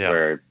 Yeah.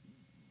 Where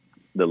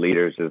the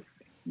leader's just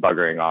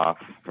buggering off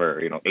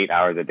for, you know, 8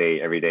 hours a day,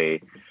 every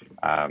day.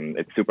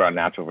 It's super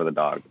unnatural for the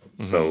dog.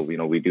 So, you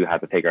know, we do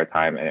have to take our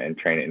time and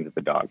train it into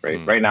the dog,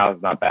 right? Right now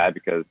it's not bad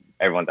because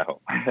everyone's at home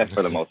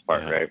for the most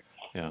part, right?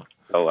 Yeah.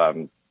 So,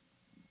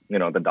 you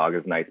know, the dog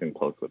is nice and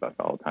close with us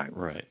all the time.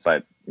 Right.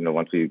 But, you know,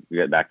 once we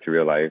get back to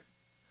real life,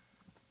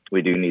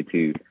 we do need to,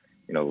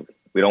 you know,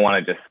 we don't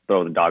want to just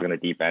throw the dog in the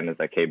deep end and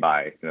say, okay,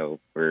 bye. You know,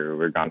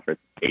 we're gone for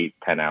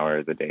 8-10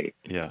 hours a day.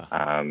 Yeah.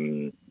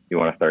 You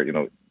want to start, you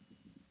know,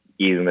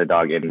 easing the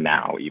dog in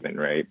now even,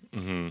 right?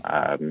 And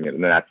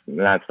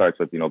that starts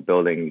with, you know,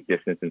 building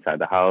distance inside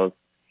the house,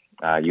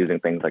 using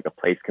things like a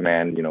place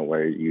command, you know,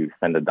 where you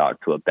send the dog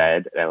to a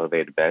bed, an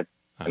elevated bed,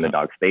 and the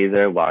dog stays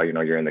there while, you know,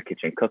 you're in the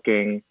kitchen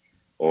cooking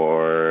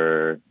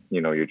or,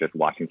 you know, you're just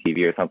watching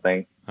TV or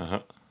something.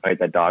 Right?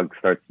 That dog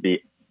starts to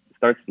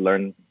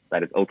learn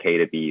that it's okay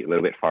to be a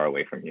little bit far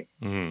away from you.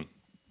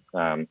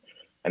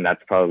 And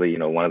that's probably, you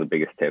know, one of the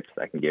biggest tips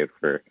I can give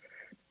for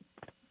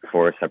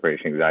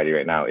separation anxiety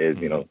right now is,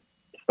 you know,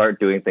 start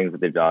doing things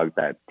with the dog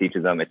that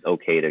teaches them it's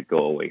okay to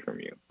go away from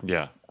you.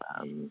 Yeah.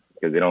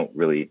 Because they don't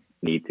really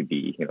need to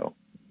be, you know,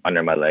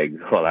 under my legs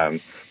while I'm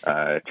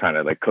trying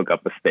to like cook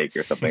up a steak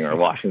or something or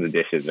washing the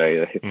dishes,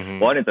 right?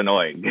 One, it's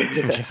annoying.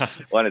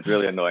 One, it's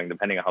really annoying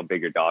depending on how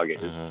big your dog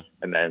is.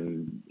 And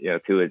then, you know,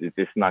 two, it's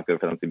just not good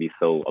for them to be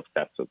so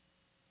obsessed with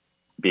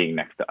being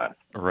next to us.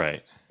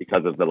 Right.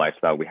 Because of the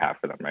lifestyle we have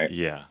for them, right?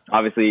 Yeah.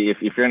 Obviously, if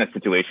you're in a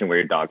situation where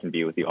your dog can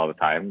be with you all the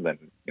time, then,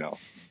 you know,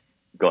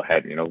 go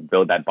ahead, you know,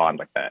 build that bond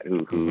like that.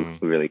 Who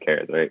really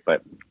cares, right?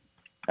 But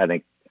I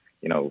think,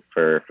 you know,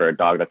 for a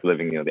dog that's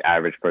living, you know, the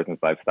average person's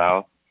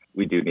lifestyle,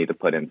 we do need to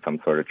put in some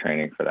sort of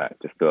training for that,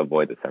 just to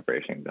avoid the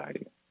separation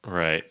anxiety.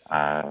 Right.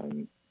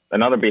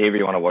 Another behavior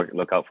you want to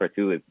look out for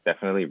too is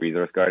definitely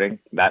resource guarding.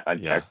 That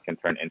unchecked can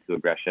turn into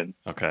aggression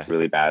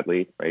really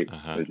badly, right?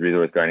 There's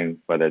resource guarding,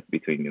 whether it's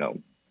between, you know,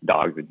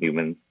 dogs and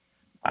humans.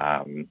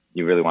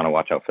 You really want to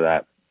watch out for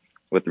that.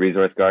 With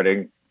resource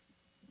guarding,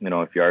 you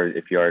know, if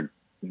you are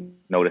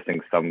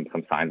noticing some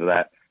signs of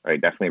that, right,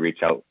 definitely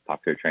reach out,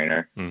 talk to a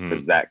trainer,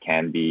 because that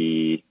can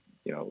be,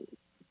 you know,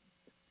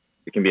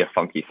 it can be a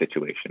funky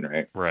situation,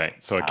 right? Right.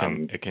 So it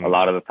can a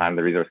lot of the time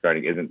the resource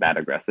guarding isn't that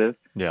aggressive,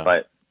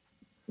 but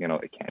you know,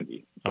 it can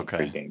be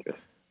pretty dangerous.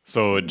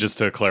 So just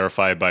to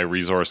clarify, by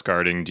resource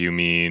guarding, do you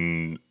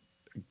mean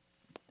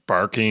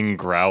barking,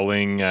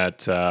 growling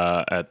at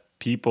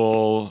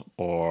people,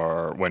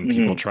 or when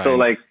people try? So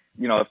like,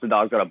 you know, if the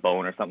dog's got a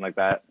bone or something like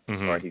that,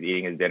 or he's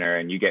eating his dinner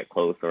and you get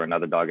close or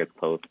another dog gets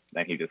close,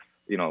 then he just,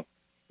 you know,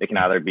 they can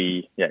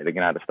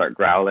either start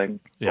growling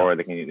or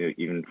they can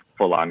even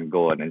full on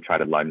go in and try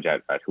to lunge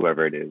at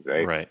whoever it is,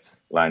 right? Right.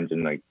 Lunge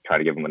and like try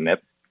to give them a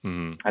nip.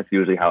 That's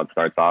usually how it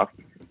starts off.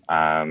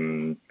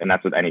 And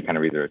that's with any kind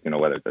of resource, you know,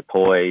 whether it's a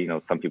toy, you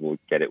know, some people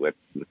get it with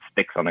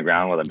sticks on the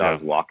ground while the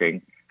dog's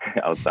walking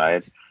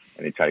outside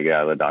and they try to get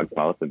out of the dog's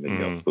mouth and then, you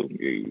know, boom,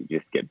 you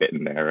just get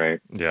bitten there, right?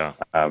 Yeah.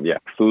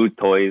 Food,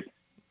 toys,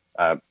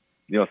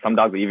 you know, some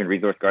dogs even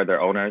resource guard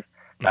their owners.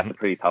 That's a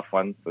pretty tough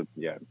one. So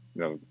yeah,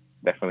 you know,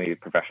 definitely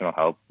professional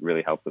help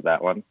really helps with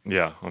that one.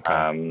 Yeah. Okay.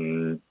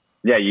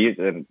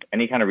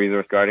 Any kind of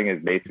resource guarding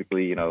is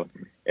basically, you know,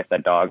 if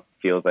that dog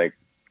feels like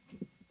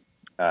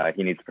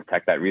he needs to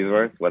protect that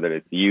resource, whether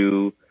it's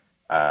you,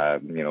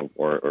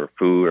 or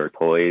food or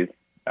toys.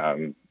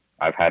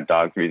 I've had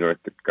dogs resource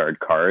guard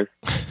cars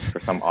for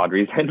some odd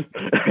reason.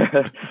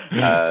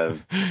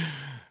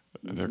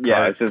 They're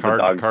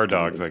car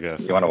dogs, I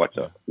guess. You want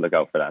to look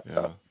out for that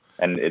stuff.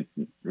 And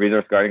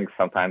resource guarding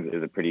sometimes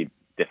is a pretty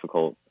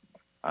difficult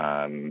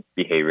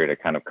behavior to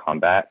kind of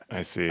combat.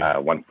 I see.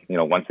 Once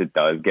it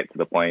does get to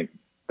the point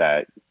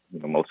that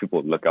most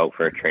people look out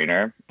for a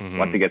trainer,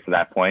 once it gets to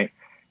that point,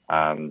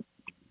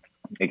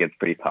 it gets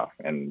pretty tough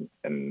and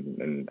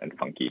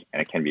funky,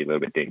 and it can be a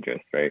little bit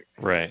dangerous, right?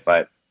 Right.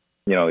 But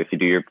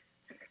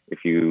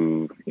if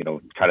you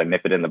try to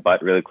nip it in the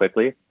butt really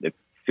quickly, it's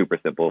super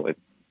simple. It's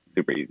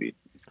super easy.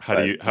 How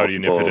do you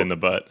nip it in the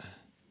butt?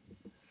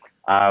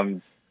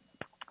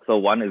 So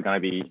one is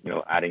going to be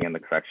adding in the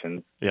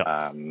corrections.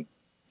 Yeah.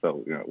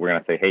 So we're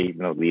going to say, hey,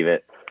 leave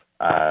it.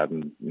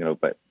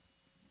 But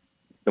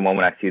the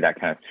moment I see that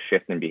kind of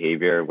shift in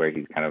behavior where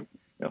he's kind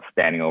of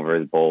standing over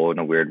his bowl in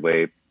a weird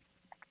way,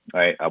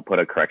 right, I'll put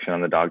a correction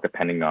on the dog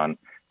depending on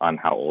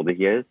how old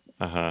he is.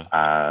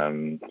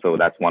 So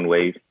that's one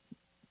way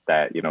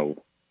that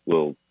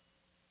we'll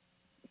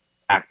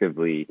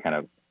actively kind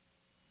of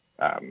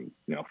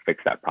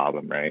fix that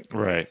problem, right?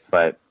 Right.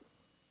 But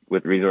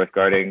with resource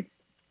guarding,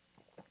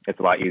 it's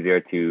a lot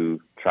easier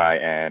to try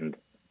and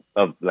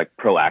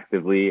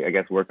proactively, I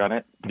guess, work on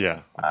it.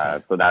 Yeah.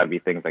 Okay. So that would be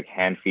things like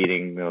hand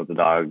feeding, the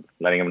dog,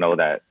 letting him know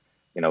that,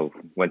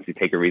 once you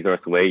take a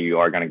resource away, you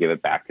are going to give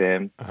it back to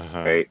him,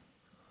 right?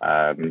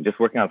 Just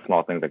working on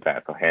small things like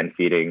that. So hand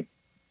feeding,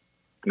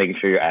 making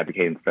sure you're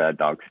advocating for that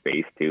dog's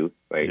space too,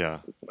 right? Yeah.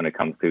 When it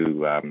comes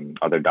to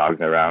other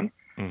dogs around.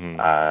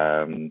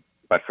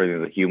 But for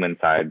the human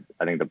side,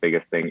 I think the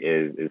biggest thing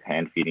is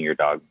hand feeding your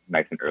dog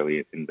nice and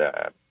early in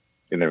the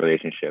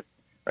relationship,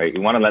 right?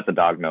 You want to let the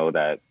dog know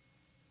that,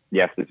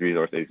 yes, this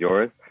resource is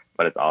yours,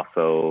 but it's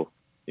also,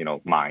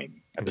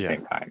 mine at the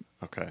same time.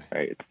 Okay.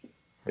 Right.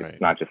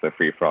 It's not just a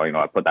free for all.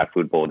 I put that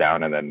food bowl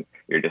down and then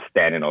you're just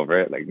standing over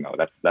it. Like, no,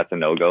 that's a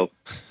no-go.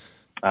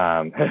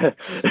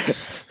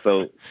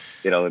 So,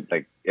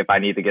 if I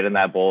need to get in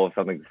that bowl, if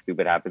something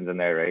stupid happens in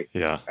there, right?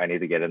 Yeah. I need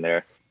to get in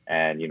there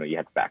and, you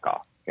have to back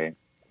off. Okay.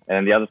 And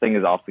then the other thing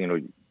is also,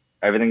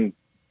 everything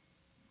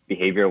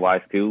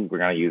behavior-wise too, we're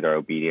going to use our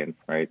obedience,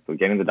 right? So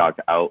getting the dog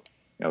to out,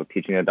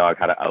 teaching the dog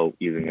how to out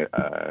using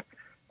a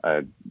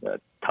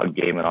tug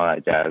game and all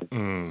that jazz.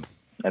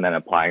 And then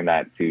applying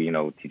that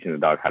to, teaching the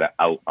dog how to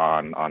out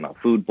on a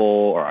food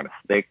bowl or on a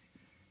stick,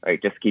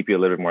 right? Just keep you a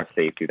little bit more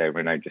safe so that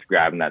we're not just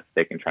grabbing that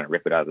stick and trying to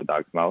rip it out of the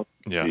dog's mouth.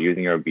 Yeah. So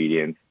using your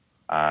obedience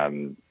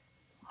and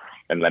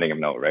letting him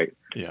know, right?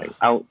 Yeah. Like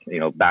out,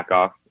 back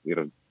off,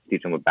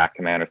 teach him a back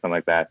command or something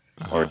like that,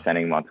 or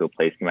sending him onto a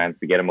place command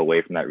to get him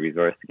away from that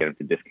resource, to get him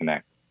to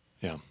disconnect.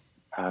 Yeah.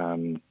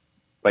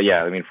 But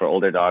yeah, for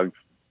older dogs,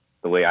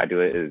 the way I do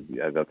it is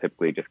I'll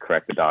typically just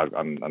correct the dog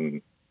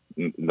on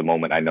the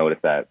moment I notice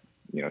that,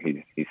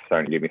 he's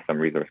starting to give me some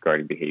resource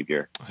guarding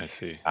behavior. I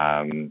see.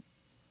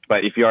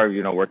 But if you are,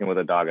 working with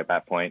a dog at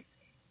that point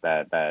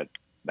that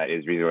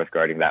is resource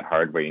guarding that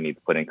hard where you need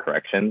to put in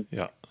corrections,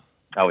 yeah,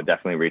 I would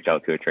definitely reach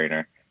out to a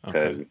trainer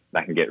because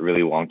that can get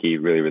really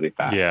wonky really, really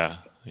fast. Yeah.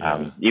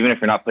 Even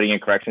if you're not putting in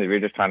corrections, if you're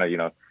just trying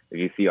to, if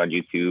you see on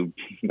YouTube,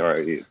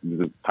 or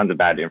there's tons of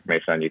bad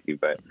information on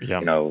YouTube, but,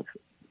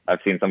 I've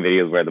seen some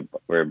videos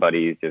where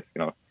buddies just,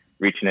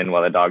 reaching in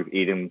while the dog's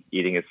eating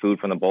his food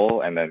from the bowl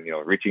and then,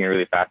 reaching in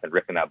really fast and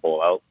ripping that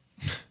bowl out.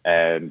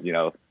 And,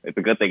 it's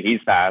a good thing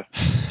he's fast,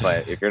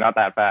 but if you're not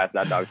that fast,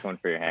 that dog's going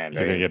for your hand,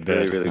 right? It's a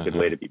really, really good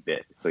way to be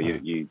bit. So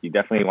you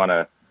definitely want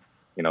to,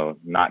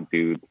 not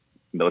do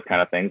those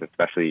kind of things,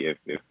 especially if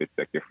it's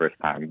like your first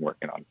time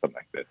working on something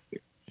like this too.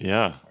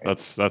 Yeah,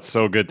 that's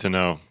so good to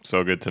know.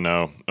 So good to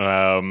know.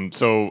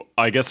 So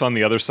I guess on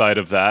the other side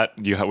of that,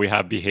 we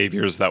have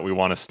behaviors that we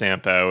want to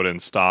stamp out and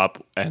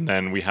stop, and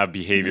then we have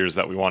behaviors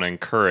that we want to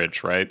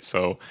encourage, right?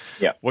 So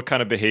what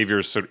kind of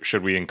behaviors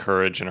should we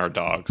encourage in our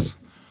dogs?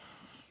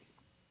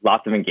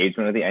 Lots of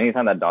engagement with you.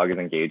 Anytime that dog is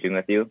engaging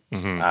with you, you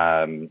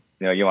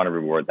want to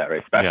reward that,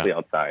 right? Especially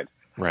outside.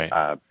 Right.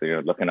 So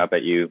you're looking up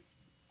at you.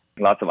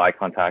 Lots of eye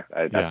contact.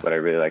 That's what I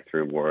really like to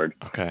reward.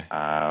 Okay.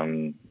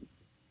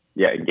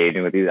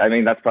 Engaging with you.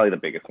 That's probably the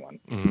biggest one.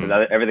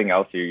 Everything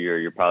else,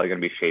 you're probably going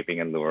to be shaping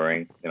and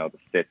luring, the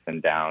sits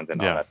and downs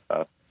and all that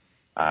stuff.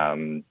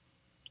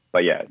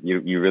 But yeah,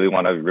 you really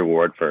want to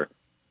reward for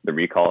the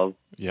recalls.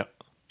 Yeah.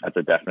 That's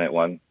a definite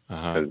one.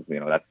 Because,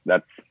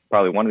 that's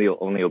probably one of the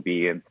only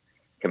obedience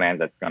commands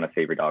that's going to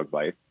save your dog's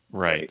life.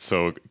 Right.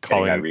 So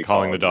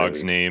calling the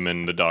dog's name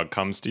and the dog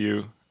comes to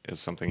you is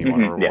something you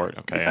want to reward.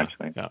 Okay.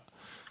 Essentially. Yeah.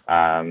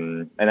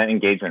 And then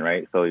engagement,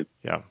 right? So,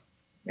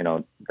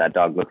 that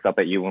dog looks up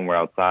at you when we're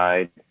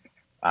outside.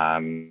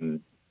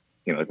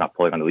 It's not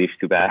pulling on the leash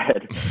too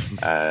bad.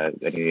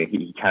 And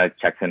he kind of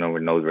checks in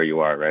and knows where you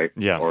are, right?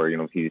 Yeah. Or,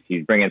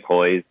 he's bringing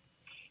toys.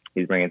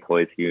 He's bringing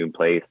toys to you in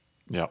place.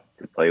 Yeah.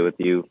 To play with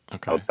you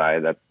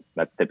outside.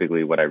 that's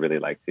typically what I really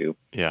like to.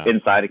 Yeah.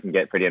 Inside, it can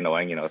get pretty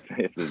annoying,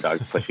 if the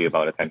dog's pushy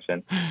about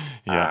attention.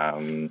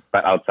 Yeah.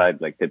 But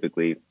outside, like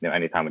typically,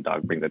 anytime a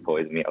dog brings a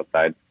toy to me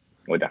outside,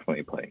 we'll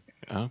definitely play.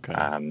 Okay.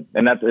 And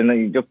then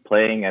you're just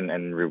playing,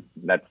 and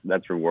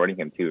that's rewarding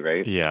him too,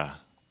 right? Yeah.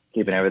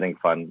 Keeping everything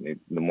fun.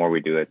 The more we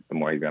do it, the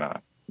more he's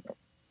gonna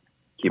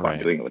keep on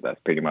doing it with us,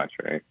 pretty much,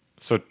 right?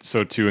 So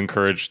to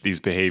encourage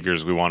these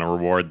behaviors, we want to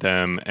reward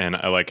them, and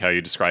I like how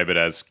you describe it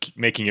as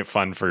making it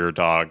fun for your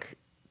dog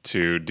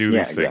to do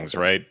these things,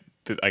 right?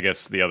 I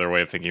guess the other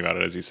way of thinking about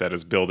it, as you said,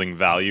 is building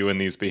value in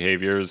these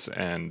behaviors,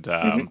 and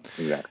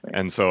Exactly.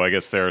 and so I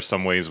guess there are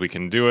some ways we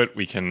can do it.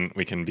 We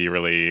can be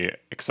really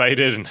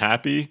excited and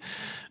happy.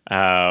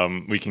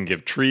 We can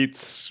give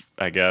treats.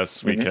 I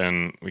guess we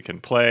can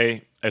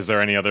play. Is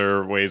there any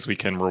other ways we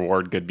can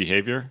reward good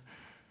behavior?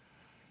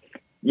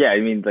 Yeah,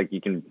 I mean, like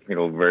you can,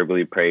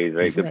 verbally praise,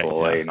 right? Good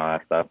boy, and all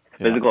that stuff.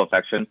 Physical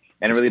affection,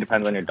 and it really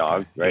depends on your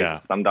dog, right?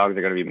 Yeah. Some dogs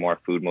are going to be more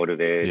food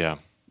motivated. Yeah.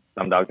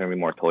 Some dogs are going to be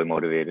more toy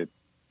motivated.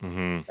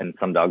 And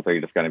some dogs are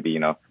just going to be,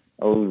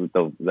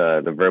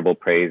 the verbal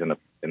praise and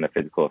the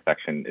physical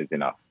affection is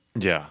enough.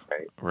 Yeah.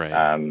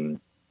 Right.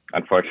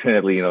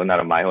 Unfortunately, none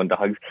of my own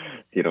dogs,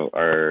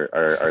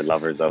 are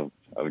lovers of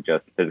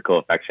just physical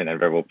affection and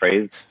verbal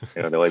praise.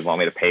 They always want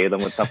me to pay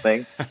them with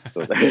something.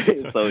 So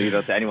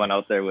to anyone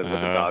out there with a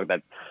dog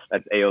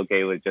that's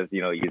A-okay with just,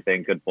 you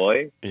saying good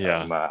boy,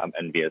 I'm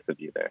envious of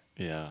you there.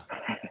 Yeah.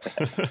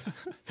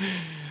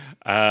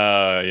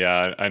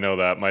 Yeah, I know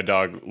that. My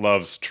dog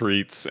loves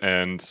treats,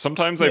 and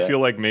sometimes I feel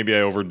like maybe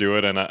I overdo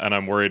it, and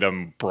I'm worried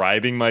I'm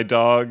bribing my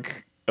dog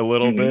a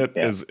little bit.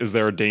 Yeah. Is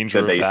there a danger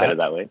of that? You said it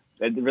that way.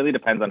 It really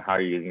depends on how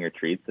you're using your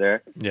treats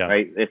there. Yeah.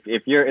 Right.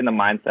 If you're in the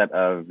mindset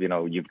of,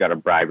 you've got to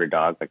bribe your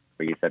dog, like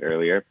what you said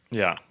earlier.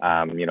 Yeah.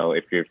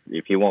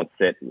 If he won't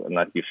sit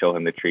unless you show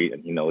him the treat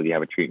and he knows you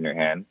have a treat in your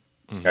hand,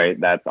 right?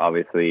 That's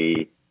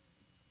obviously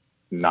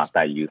not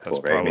that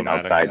useful, right? I mean,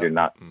 outside you're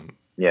not.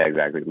 Yeah,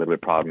 exactly. A little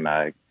bit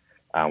problematic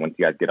once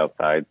you guys get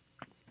outside,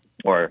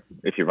 or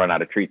if you run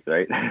out of treats,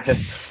 right?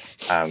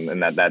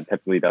 And that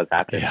typically does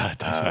happen. Yeah, it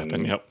does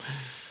happen. Yep.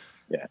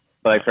 Yeah.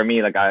 But like for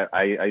me, like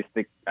I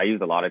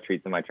use a lot of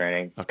treats in my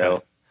training. Okay.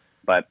 So,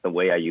 but the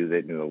way I use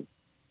it,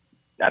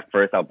 at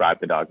first I'll bribe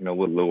the dog,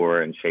 we'll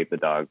lure and shape the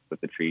dog with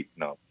the treat,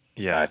 to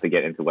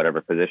get into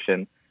whatever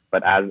position.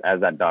 But as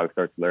that dog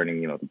starts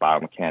learning, the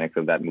biomechanics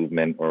of that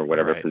movement or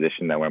whatever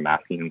position that we're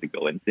asking him to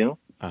go into,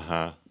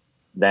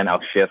 then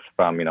I'll shift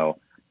from,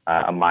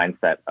 a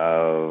mindset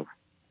of,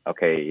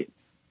 okay,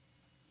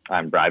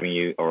 I'm bribing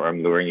you or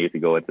I'm luring you to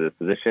go into this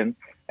position,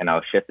 and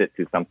I'll shift it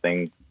to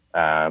something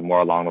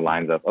more along the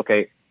lines of,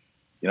 okay,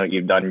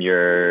 you've done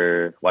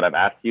what I've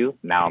asked you.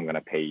 Now I'm going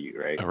to pay you,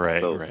 right?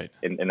 Right, so right.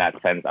 In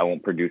that sense, I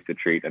won't produce the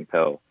treat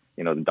until,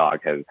 the dog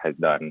has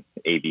done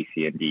A, B,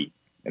 C, and D.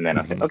 And then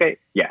I'll say, okay,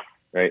 yes,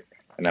 right?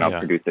 And then I'll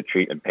produce the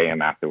treat and pay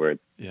him afterwards.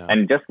 Yeah.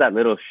 And just that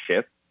little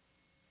shift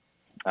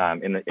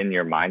in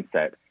your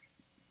mindset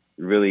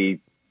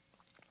really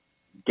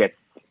gets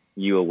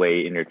you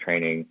away in your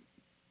training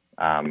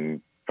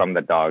from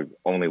the dog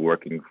only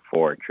working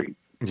for treats.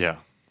 Yeah.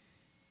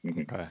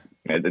 Okay.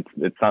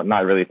 It's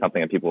not really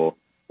something that people,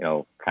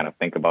 kind of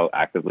think about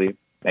actively.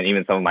 And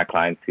even some of my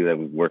clients too that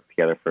we've worked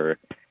together for,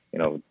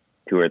 2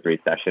 or 3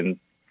 sessions,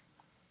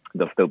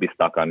 they'll still be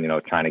stuck on,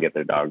 trying to get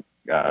their dog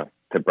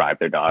to bribe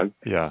their dog.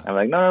 Yeah. I'm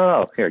like,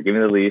 no. Here, give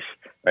me the leash,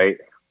 right?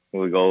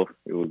 We'll go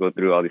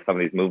through some of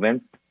these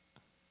movements,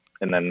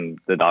 and then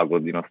the dog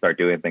will, start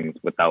doing things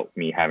without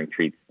me having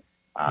treats,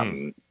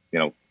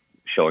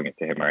 showing it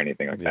to him or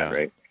anything like that,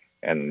 right?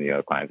 And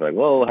clients are like,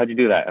 "Whoa, how'd you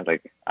do that?" I was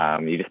like,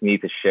 "You just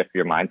need to shift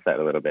your mindset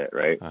a little bit,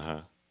 right?"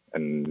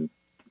 And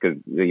because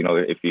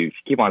if you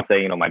keep on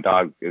saying, my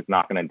dog is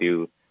not going to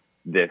do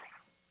this,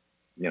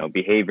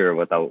 behavior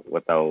without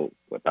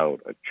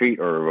a treat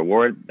or a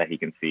reward that he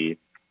can see,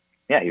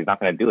 he's not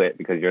going to do it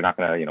because you're not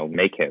going to,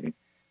 make him,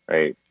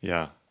 right?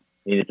 Yeah.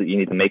 You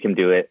need to make him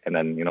do it, and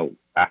then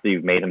after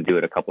you've made him do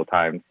it a couple of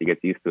times, he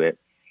gets used to it,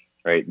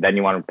 right? Then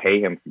you want to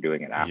pay him for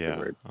doing it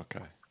afterwards. Yeah.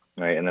 Okay.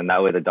 Right. And then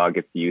that way the dog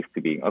gets used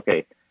to being,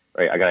 okay,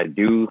 right, I gotta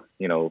do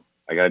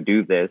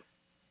this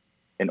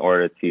in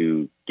order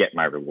to get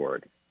my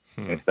reward.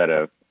 Instead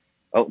of,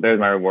 oh, there's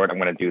my reward, I'm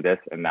gonna do this,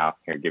 and now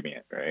here, give me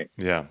it, right?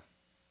 Yeah.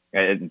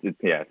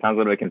 It sounds a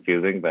little bit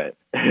confusing, but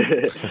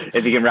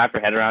if you can wrap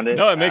your head around it.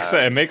 No, it makes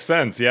sense. It makes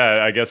sense.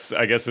 Yeah, I guess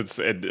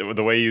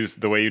the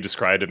way you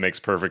described it makes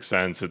perfect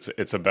sense.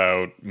 It's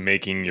about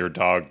making your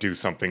dog do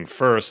something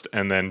first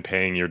and then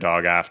paying your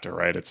dog after,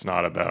 right? It's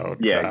not about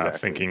exactly.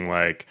 Thinking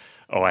like,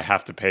 oh, I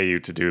have to pay you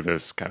to do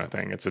this kind of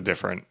thing. It's a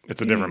different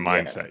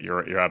mindset.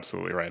 You're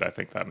absolutely right. I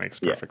think that makes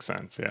perfect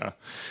sense. Yeah.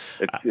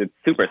 It's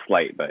super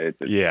slight, but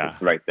it's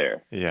right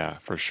there. Yeah,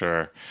 for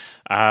sure.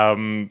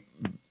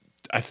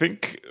 I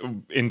think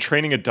in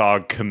training a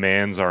dog,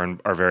 commands are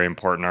very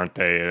important, aren't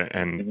they?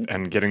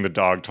 And getting the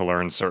dog to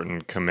learn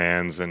certain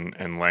commands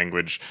and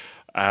language.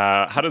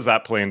 How does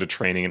that play into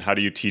training, and how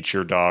do you teach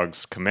your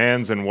dogs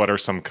commands, and what are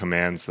some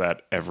commands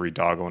that every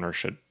dog owner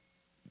should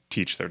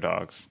teach their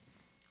dogs?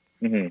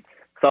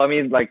 So I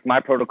mean, like my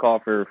protocol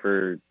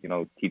for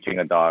teaching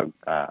a dog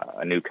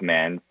a new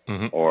command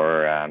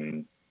or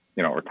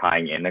or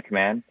tying in a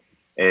command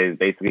is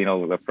basically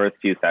the first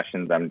few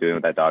sessions I'm doing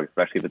with that dog,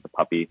 especially if it's a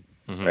puppy,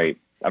 right?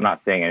 I'm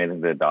not saying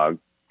anything to the dog.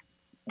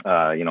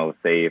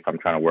 Say if I'm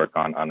trying to work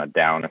on a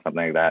down or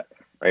something like that,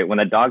 right? When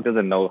a dog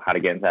doesn't know how to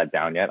get into that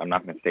down yet, I'm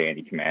not going to say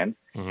any command,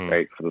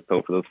 right? So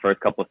for those first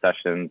couple of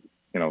sessions,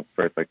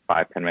 first like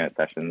 5-10 minute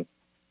sessions,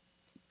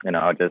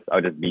 I'll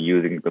just be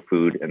using the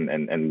food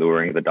and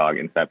luring the dog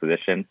into that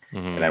position.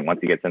 And then once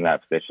he gets in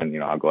that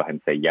position, I'll go ahead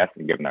and say yes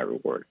and give him that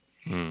reward.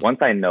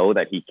 Once I know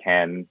that he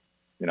can,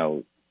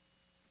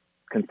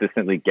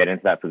 consistently get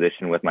into that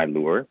position with my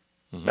lure,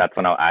 that's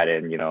when I'll add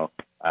in,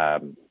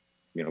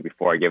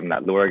 before I give him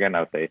that lure again,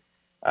 I'll say,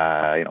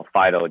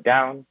 Fido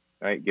down,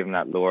 right? Give him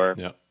that lure.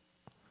 Yeah.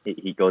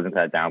 He goes into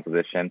that down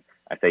position.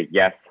 I say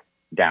yes,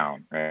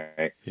 down,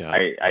 right? Yeah.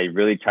 I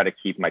really try to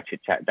keep my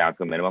chit chat down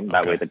to a minimum.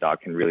 That way the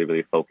dog can really,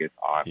 really focus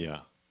on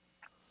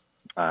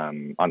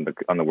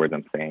on the words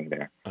I'm saying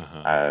there.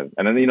 And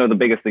then the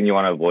biggest thing you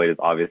want to avoid is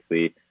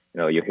obviously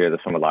you hear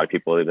this from a lot of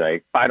people. They're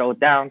like Fido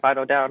down,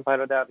 Fido down,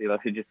 Fido down.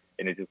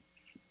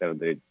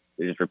 They're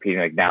just repeating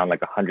like down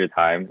like 100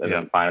 times, and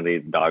then finally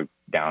the dog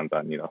downs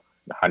on the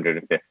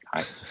 105th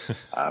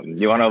time.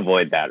 You want to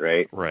avoid that,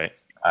 right? Right.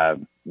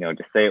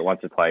 Just say it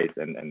once or twice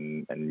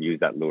and use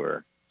that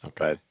lure. Okay.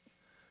 But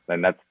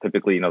then that's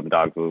typically the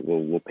dogs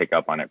will pick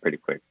up on it pretty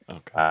quick.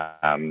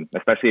 Okay.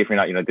 Especially if you're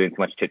not doing too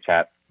much chit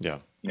chat. Yeah.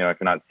 If you're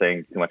not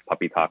saying too much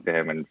puppy talk to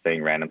him and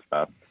saying random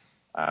stuff.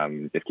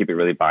 Just keep it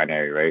really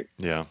binary, right?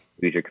 Yeah.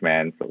 Use your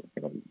commands. So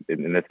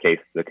in this case,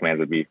 the commands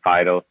would be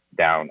Fido,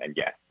 down, and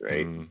yes,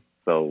 right?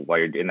 So while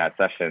you're in that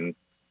session,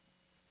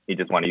 you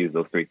just want to use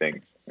those three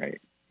things,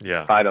 right?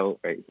 Yeah. Fido,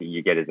 right?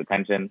 You get his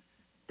attention.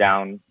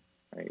 Down,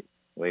 right?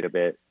 Wait a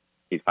bit.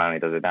 He finally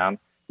does it down.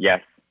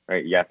 Yes,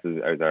 right? Yes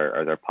is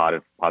our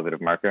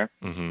positive marker.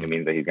 It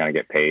means that he's going to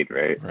get paid,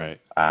 right?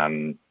 Right.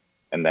 And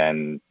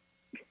then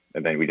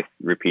we just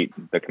repeat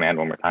the command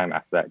one more time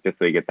after that, just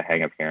so he gets the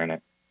hang of hearing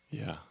it.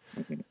 Yeah.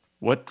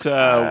 What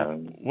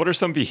are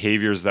some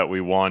behaviors that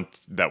we want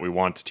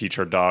to teach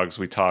our dogs?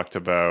 We talked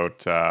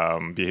about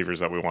behaviors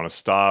that we want to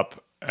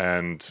stop,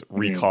 and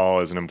recall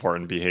is an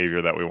important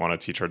behavior that we want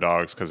to teach our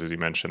dogs because, as you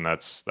mentioned,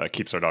 that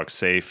keeps our dogs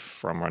safe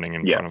from running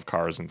in front of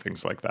cars and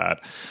things like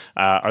that.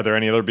 Are there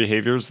any other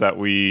behaviors that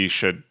we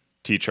should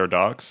teach our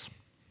dogs?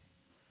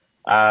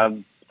 I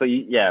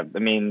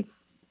mean,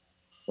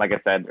 like I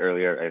said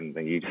earlier, and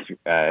then you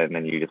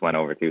just went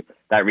over to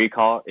that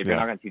recall. If you're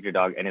not going to teach your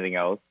dog anything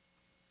else,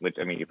 which,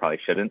 I mean, you probably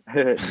shouldn't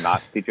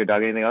not teach your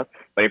dog anything else.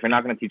 But if you're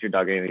not going to teach your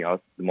dog anything else,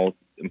 the most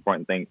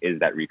important thing is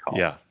that recall.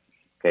 Yeah.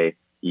 Okay.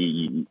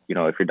 If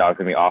your dog's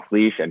going to be off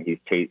leash and he's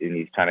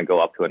trying to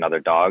go up to another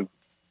dog,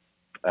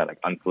 like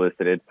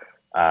unsolicited,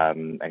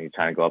 and he's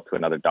trying to go up to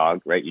another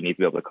dog, right? You need to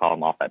be able to call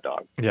him off that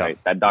dog. Yeah. Right?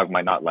 That dog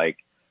might not like,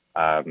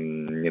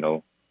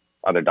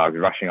 other dogs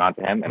rushing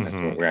onto him, and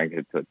then we're going to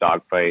get to a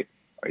dog fight,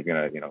 or he's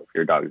going to, if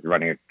your dog is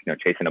running,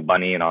 chasing a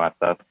bunny and all that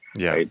stuff,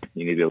 right?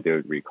 You need to be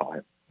able to recall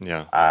him.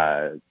 Yeah.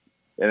 And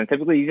then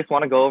typically you just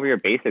want to go over your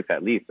basics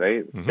at least,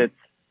 right?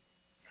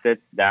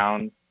 Sit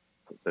down,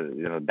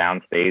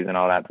 down stays and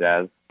all that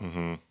jazz.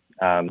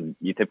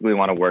 You typically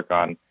want to work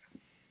on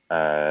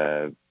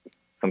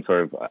some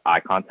sort of eye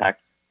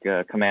contact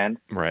command.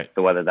 Right.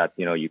 So whether that's,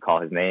 you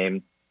call his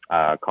name,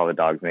 call the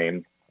dog's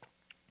name,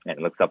 and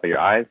it looks up at your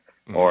eyes,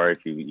 or if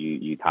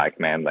you tie a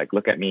command like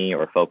look at me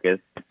or focus.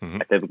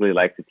 I typically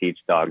like to teach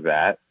dogs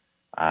that.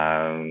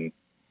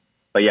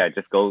 But yeah,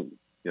 just go.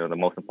 The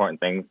most important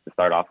things to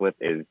start off with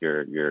is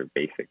your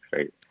basics,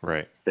 right?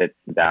 Right. Sit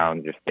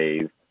down, your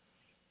stays,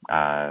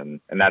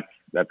 and that's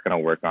going to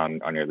work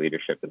on your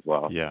leadership as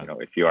well. Yeah.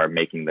 If you are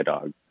making the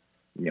dog,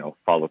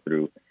 follow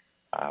through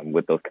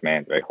with those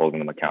commands, right? Holding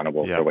them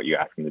accountable for what you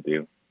ask them to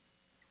do.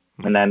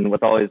 And then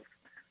what's always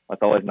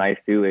nice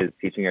too is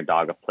teaching your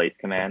dog a place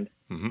command.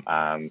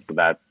 So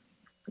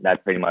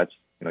that's pretty much,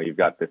 you've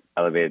got this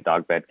elevated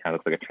dog bed, kind of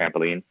looks like a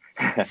trampoline.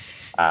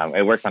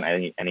 It works on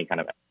any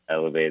kind of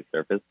elevated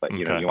surface, but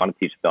you want to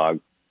teach the dog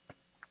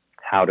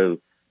how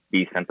to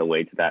be sent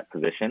away to that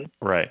position.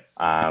 Right.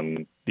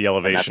 The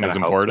elevation is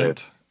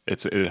important.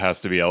 It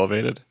has to be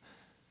elevated.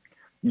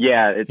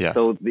 Yeah.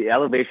 So the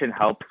elevation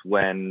helps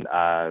when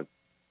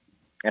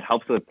it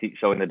helps with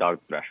showing the dog's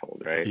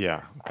threshold, right?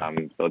 Yeah.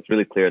 Okay. So it's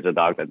really clear to the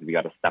dog that you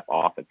got to step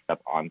off and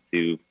step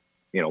onto,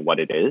 what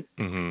it is,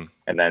 and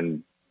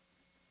then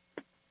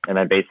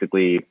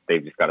basically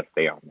they've just got to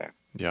stay on there.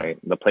 Yeah. Right?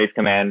 The place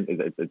command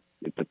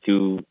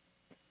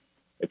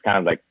it's kind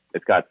of like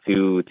it's got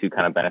two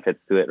kind of benefits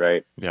to it,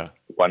 right? Yeah.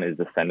 One is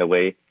the send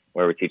away,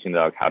 where we're teaching the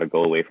dog how to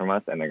go away from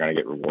us, and they're going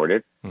to get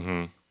rewarded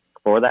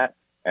for that.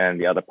 And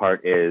the other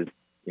part is,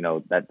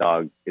 that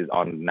dog is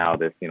on now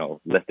this,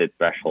 lifted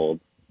threshold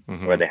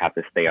where they have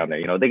to stay on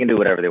there. They can do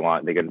whatever they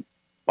want. They can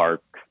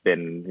bark,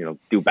 spin,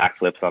 do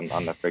backflips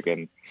on the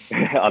freaking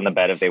on the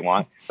bed if they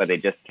want, but they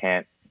just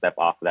can't step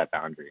off of that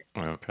boundary.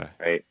 Okay.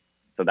 Right.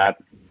 So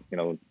that's,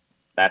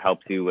 that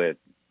helps you with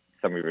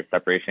some of your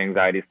separation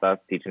anxiety stuff,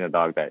 teaching the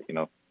dog that,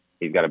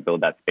 he's got to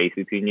build that space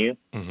between you.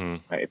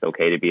 Right? It's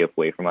okay to be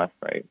away from us,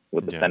 right?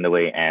 With the send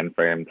away and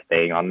for him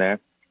staying on there.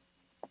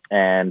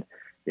 And,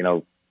 you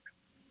know,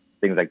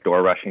 things like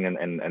door rushing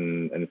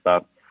and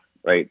stuff,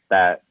 right?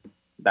 That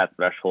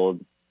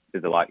threshold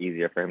is a lot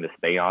easier for him to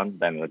stay on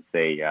than, let's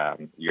say,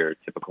 your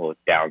typical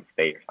down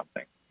stay or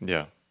something.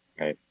 Yeah.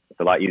 Right. It's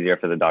a lot easier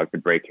for the dog to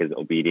break his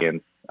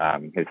obedience,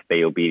 his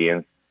stay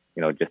obedience,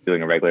 you know, just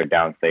doing a regular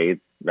down stay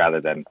rather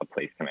than a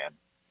place command.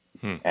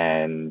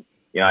 And,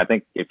 you know, I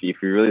think if you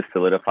really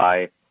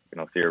solidify, you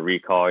know, so your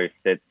recall, your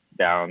sit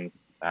down,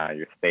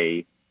 your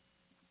stay,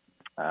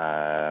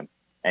 and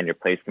your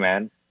place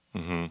command,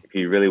 if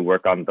you really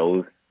work on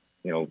those,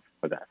 you know,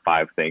 for that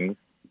 5 things,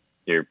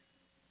 you're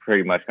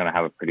pretty much going to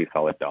have a pretty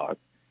solid dog,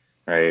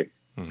 right?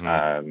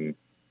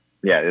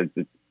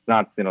 It's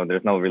not, you know,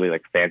 there's no really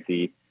like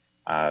fancy,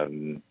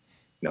 you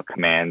know,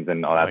 commands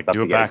and all that like stuff.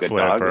 Do a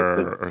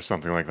backflip or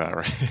something like that,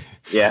 right?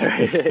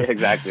 Yeah,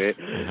 exactly.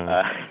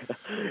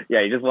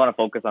 You just want to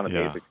focus on the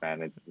basics,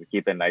 man, and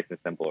keep it nice and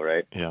simple,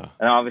 right? Yeah.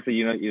 And obviously,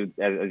 you know,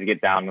 as you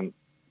get down,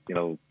 you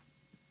know,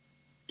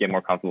 get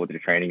more comfortable with your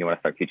training, you want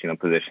to start teaching them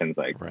positions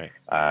like,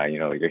 you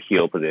know, your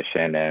heel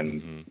position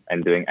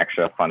and doing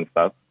extra fun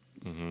stuff.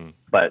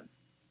 But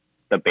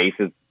the base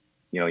is,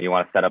 you know, you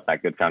want to set up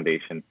that good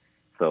foundation.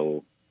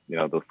 So, you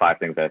know, those 5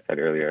 things that I said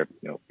earlier,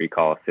 you know,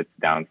 recall, sits,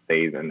 down,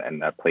 stays,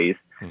 and that place,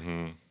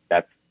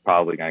 that's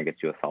probably going to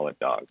get you a solid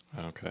dog.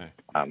 Okay.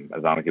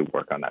 As long as you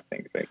work on that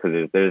thing.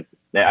 Because there's,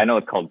 I know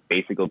it's called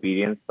basic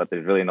obedience, but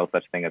there's really no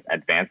such thing as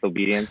advanced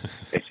obedience.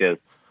 It's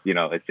just, you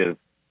know, it's just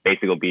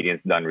basic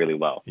obedience done really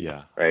well.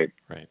 Yeah. Right.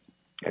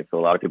 And so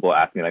a lot of people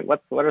ask me like,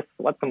 what's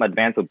some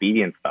advanced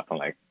obedience stuff? I'm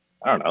like,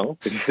 I don't know.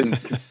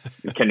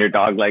 Can your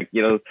dog like,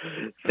 you know,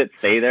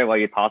 stay there while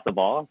you toss the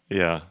ball?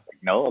 Yeah.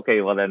 Like, no.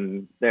 Okay. Well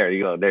then there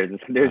you go. There's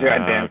your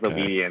advanced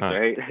obedience,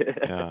 right?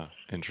 Yeah.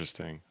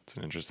 Interesting. It's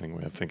an interesting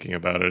way of thinking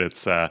about it.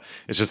 It's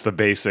just the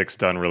basics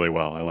done really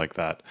well. I like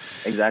that.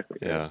 Exactly.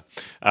 Yeah.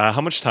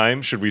 How much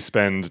time should we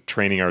spend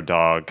training our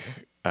dog?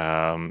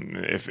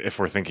 If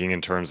we're thinking in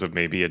terms of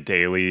maybe a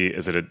daily,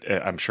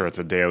 I'm sure it's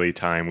a daily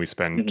time we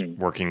spend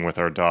working with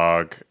our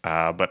dog,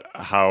 but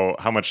how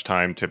much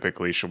time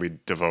typically should we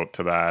devote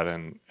to that,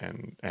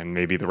 and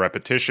maybe the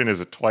repetition,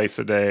 is it twice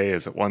a day,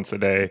 is it once a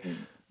day?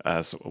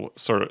 So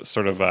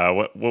sort of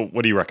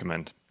what do you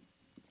recommend?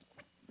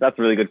 That's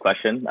a really good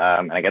question,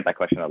 and I get that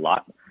question a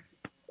lot.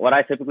 What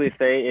I typically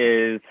say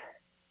is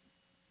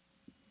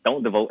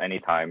don't devote any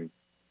time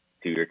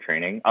to your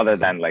training other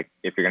than like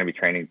if you're going to be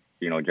training,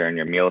 you know, during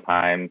your meal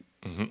time,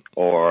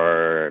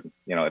 or,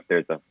 you know, if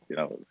there's a, you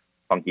know,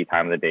 funky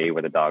time of the day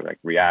where the dog like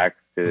reacts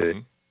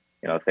to,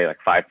 you know, say like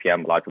 5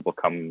 p.m. A lot of people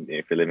come,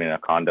 if you're living in a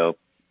condo,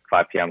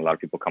 5 p.m. a lot of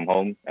people come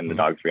home and the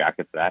dog's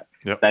reacted to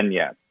that. Then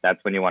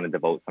that's when you want to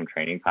devote some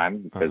training time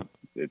because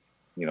it's,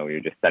 you know,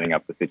 you're just setting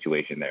up the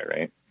situation there,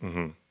 right?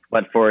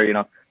 But for, you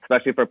know,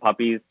 especially for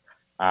puppies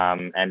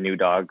and new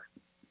dogs,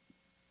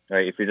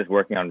 right? If you're just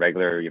working on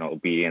regular, you know,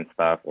 obedience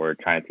stuff or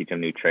trying to teach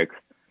them new tricks,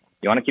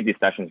 you want to keep these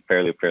sessions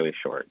fairly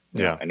short.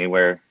 You know,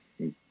 anywhere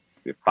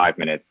 5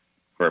 minutes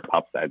for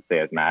pups, I'd say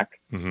as max,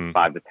 5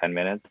 to 10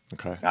 minutes.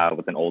 Okay.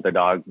 With an older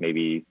dog,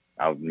 maybe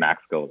I would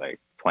max go like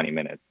 20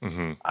 minutes.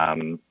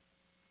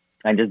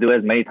 And just do it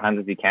as many times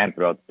as you can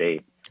throughout the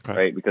day,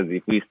 right? Because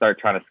if we start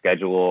trying to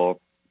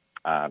schedule,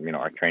 you know,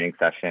 our training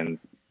sessions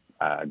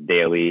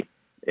daily,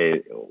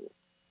 now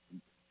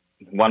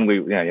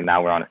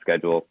we're on a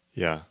schedule.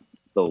 Yeah.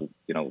 So,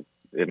 you know,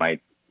 it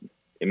makes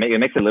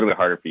it a little bit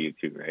harder for you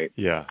too, right?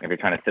 Yeah. If you're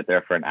trying to sit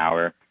there for an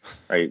hour,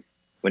 right?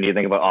 When you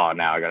think about, oh,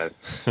 now I gotta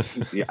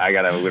you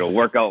know,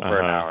 work out for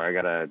an hour. I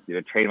gotta, you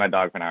know, train my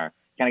dog for an hour.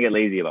 Kind of get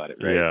lazy about it,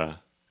 right? Yeah.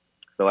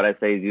 So what I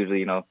say is usually,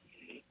 you know,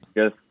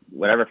 just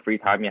whatever free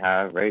time you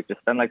have, right?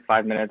 Just spend like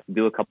 5 minutes,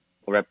 do a couple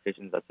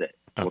repetitions. That's it.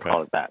 We'll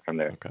call it that from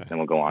there. Then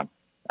we'll go on.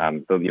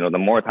 So, you know, the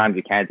more times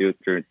you can do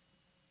it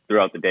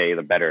throughout the day,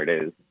 the better it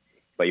is.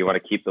 But you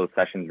want to keep those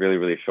sessions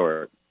really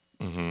short.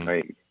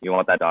 Right? You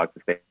want that dog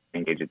to stay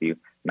engaged with you,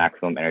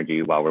 maximum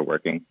energy while we're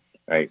working,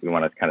 right? We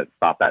want to kind of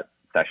stop that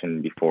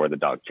session before the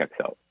dog checks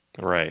out.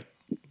 Right.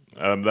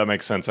 That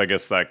makes sense. I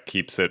guess that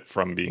keeps it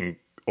from being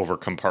over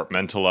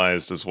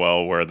compartmentalized as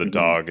well, where the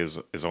dog is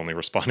only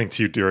responding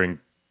to you during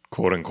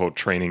quote unquote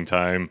training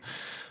time.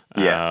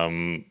 Yeah.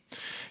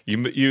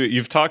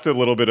 You've talked a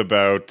little bit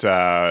about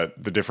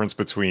the difference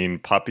between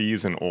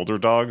puppies and older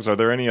dogs. Are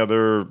there any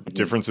other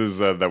differences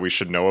that we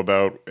should know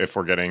about if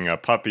we're getting a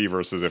puppy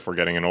versus if we're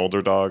getting an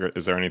older dog?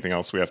 Is there anything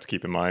else we have to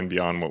keep in mind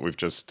beyond what we've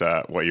just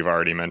what you've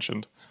already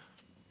mentioned?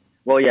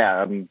 Well,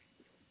 yeah,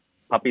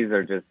 puppies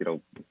are just, you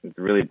know, it's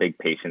a really big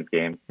patience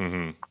game.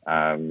 You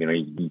know,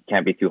 you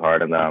can't be too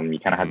hard on them. You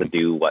kind of have to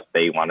do what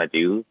they want to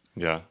do.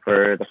 Yeah.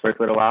 For the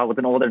first little while. With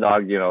an older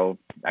dog, you know,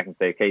 I can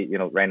say, okay, you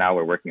know, right now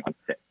we're working on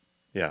sit.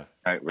 Yeah.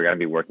 Right, we're gonna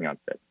be working on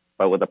sit.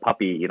 But with a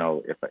puppy, you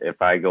know, if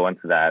I go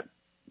into that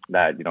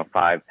you know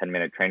 5-10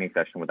 minute training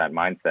session with that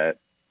mindset,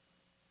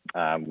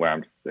 where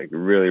I'm just like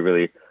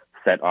really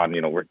set on, you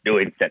know, we're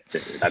doing sit.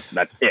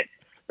 That's it,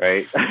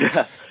 right?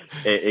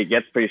 it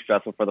gets pretty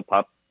stressful for the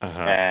pup,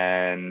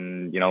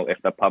 and you know,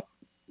 if the pup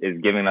is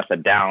giving us a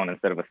down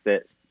instead of a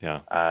sit. Yeah.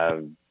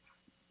 And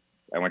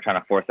we're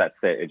trying to force that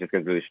sit. It just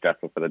gets really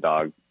stressful for the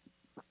dog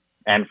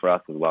and for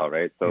us as well,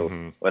 right?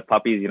 So with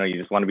puppies, you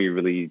just want to be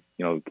really,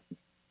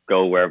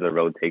 go wherever the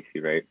road takes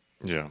you, right?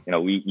 Yeah.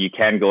 You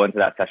can go into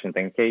that session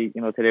thinking,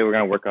 okay, today we're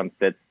going to work on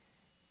sits.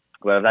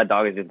 But if that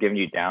dog is just giving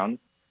you downs,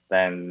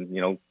 then,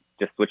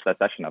 just switch that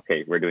session.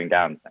 Okay, we're doing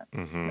downs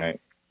then,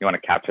 right? You want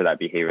to capture that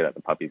behavior that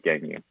the puppy's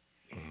getting you.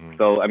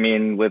 So, I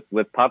mean, with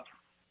pups,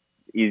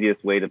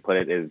 easiest way to put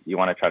it is you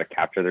want to try to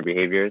capture their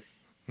behaviors,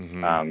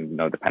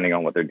 depending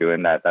on what they're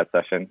doing that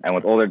session. And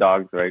with older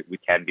dogs, right, we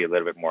can be a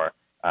little bit more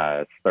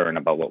stern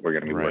about what we're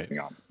going to be working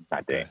on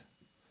that day.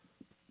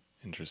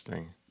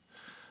 Interesting.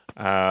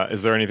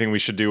 Is there anything we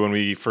should do when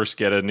we first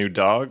get a new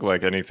dog?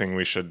 Like anything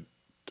we should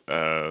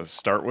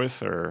start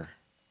with or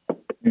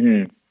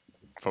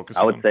focus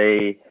on? I would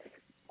say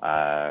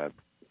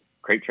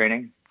crate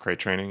training. Crate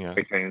training, yeah.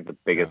 Crate training is the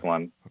biggest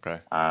one. Okay.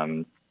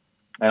 And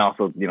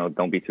also,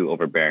 don't be too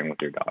overbearing with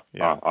your dog,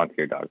 onto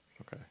your dog.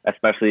 Okay.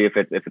 Especially if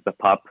it's a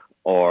pup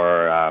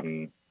or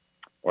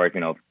if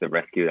if the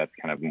rescue that's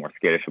kind of more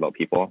skittish about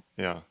people.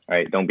 Yeah.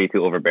 Right. Don't be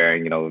too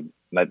overbearing.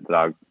 Let the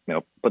dog.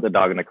 Put the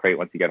dog in the crate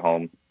once you get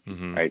home.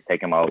 Right.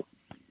 Take him out.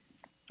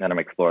 Let him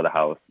explore the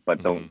house,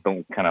 but don't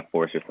kind of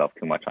force yourself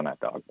too much on that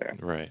dog there.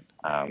 Right.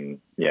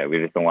 We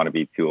just don't want to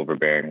be too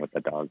overbearing with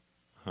the dog.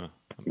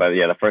 But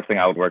yeah, the first thing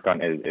I would work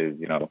on is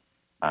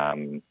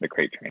the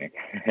crate training.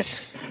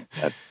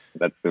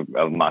 that's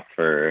a must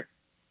for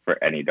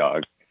any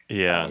dog.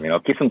 Yeah.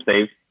 Keeps them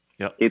safe.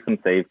 Yep. Keeps them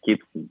safe.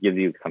 Gives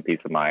you some peace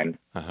of mind,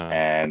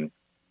 and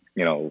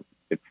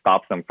it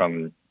stops them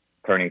from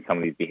turning some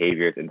of these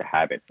behaviors into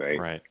habits.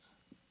 Right.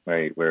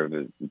 Right. Where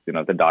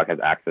the dog has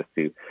access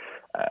to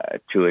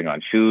chewing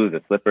on shoes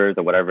or slippers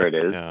or whatever it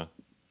is. Yeah.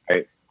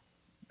 Right.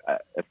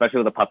 Especially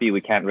with a puppy,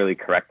 we can't really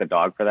correct the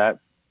dog for that.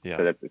 Yeah.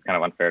 So it's kind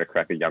of unfair to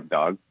correct a young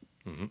dog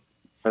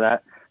for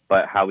that.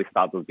 But how we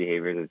stop those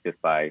behaviors is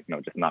just by,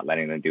 just not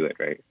letting them do it,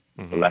 right?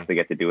 The less they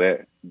get to do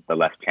it, the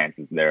less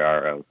chances there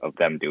are of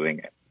them doing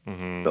it.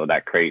 So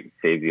that crate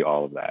saves you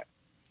all of that.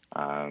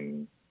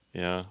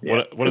 Yeah.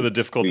 One of the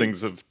difficult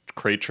things of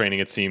crate training,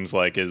 it seems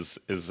like, is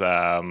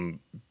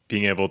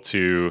being able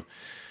to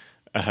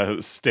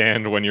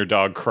stand when your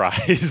dog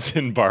cries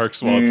and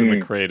barks while it's in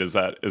the crate. Is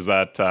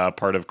that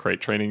part of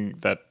crate training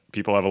that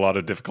people have a lot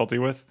of difficulty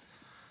with?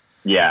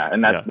 Yeah,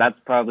 and that's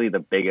probably the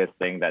biggest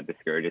thing that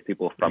discourages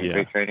people from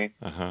crate training.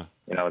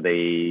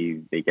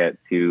 They get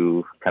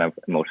too kind of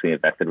emotionally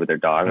invested with their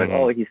dog. Like,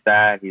 oh, he's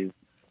sad, he's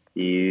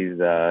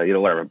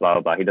whatever, blah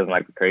blah blah. He doesn't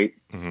like the crate.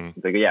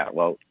 It's like, yeah,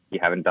 well, you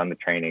haven't done the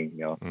training.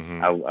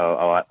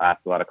 I'll ask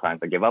a lot of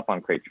clients that give up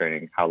on crate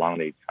training how long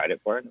they tried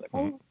it for. And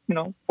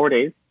like, 4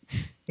 days.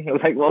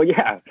 Like, well,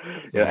 yeah,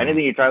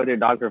 anything you try with your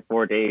dog for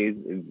 4 days,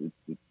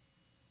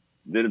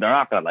 they're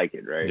not gonna like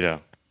it, right? Yeah.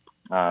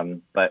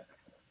 But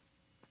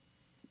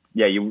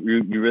yeah, you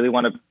really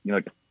want to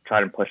just try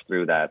to push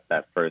through that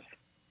first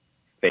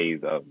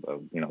phase of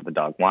the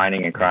dog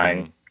whining and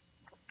crying,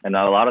 and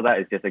a lot of that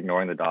is just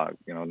ignoring the dog,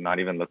 not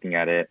even looking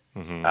at it,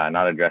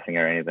 not addressing it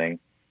or anything,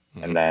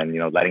 and then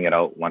letting it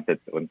out once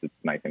it's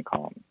nice and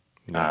calm.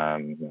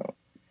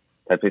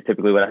 That's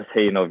typically what I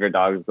say. If your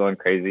dog is going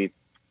crazy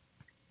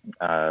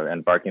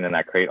and barking in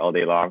that crate all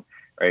day long,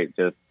 right?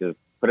 Just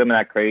put him in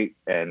that crate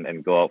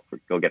and go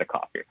get a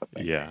coffee or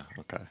something. Yeah.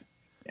 Okay.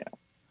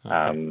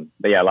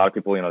 But yeah, a lot of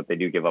people, they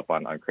do give up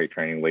on crate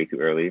training way too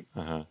early,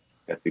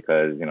 just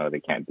because, they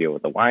can't deal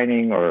with the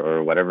whining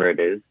or whatever it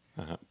is.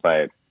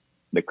 But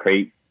the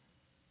crate,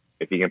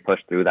 if you can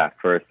push through that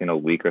first,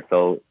 week or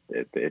so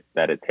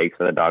that it takes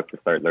for the dog to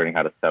start learning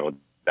how to settle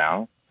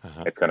down,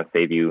 it's going to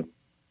save you,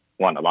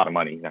 a lot of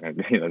money.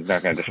 It's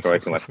not going to destroy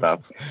too much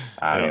stuff. It's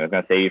going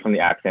to save you from the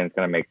accident. It's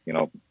going to make,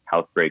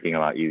 housebreaking a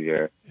lot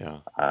easier.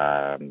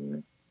 Yeah.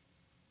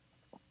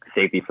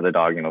 Safety for the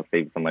dog,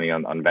 save some money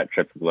on vet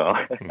trips as well.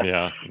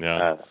 Yeah.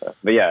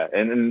 But yeah,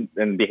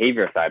 and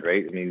behavior side,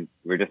 right? I mean,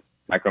 we're just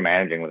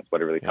micromanaging. That's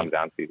what it really comes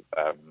down to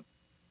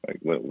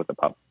with the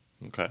pup.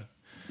 Okay.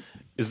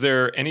 Is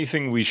there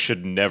anything we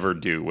should never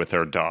do with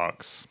our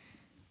dogs?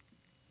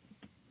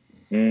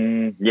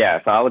 Yeah.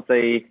 So I would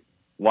say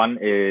one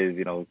is,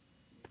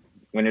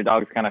 when your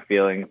dog's kind of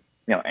feeling,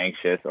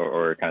 anxious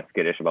or kind of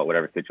skittish about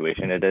whatever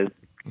situation it is,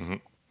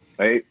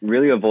 right?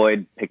 Really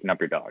avoid picking up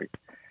your dog.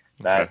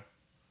 That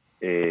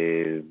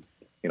is,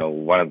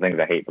 one of the things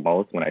I hate the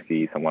most when I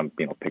see someone,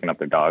 picking up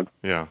their dog.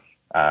 Yeah.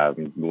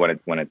 When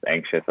it's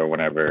anxious or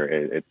whenever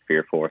it's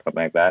fearful or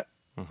something like that.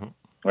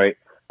 Right.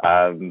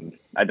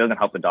 It doesn't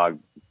help the dog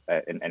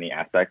in any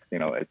aspect.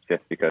 It's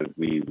just because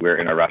we're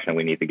in a rush and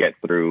we need to get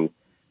through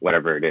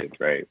whatever it is.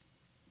 Right.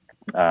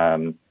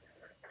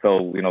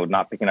 So,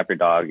 not picking up your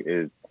dog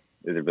is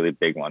a really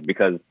big one,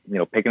 because,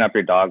 picking up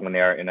your dog when they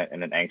are in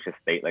an anxious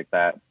state like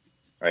that,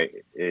 right,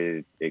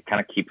 it kind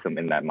of keeps them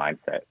in that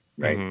mindset.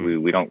 Right.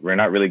 We're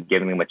not really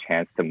giving them a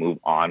chance to move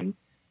on,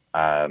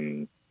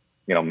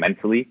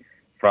 mentally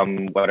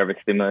from whatever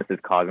stimulus is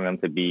causing them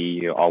to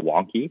be all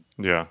wonky.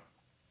 Yeah.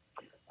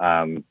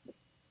 So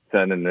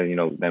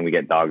then we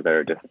get dogs that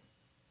are just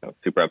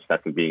super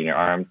obsessed with being in your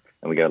arms,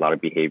 and we get a lot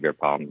of behavior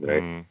problems,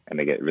 right? And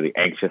they get really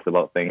anxious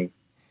about things.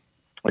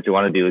 What you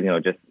want to do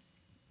is, just,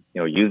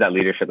 use that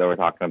leadership that we're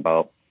talking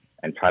about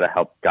and try to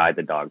help guide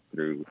the dog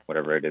through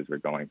whatever it is we're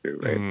going through,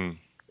 right?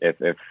 If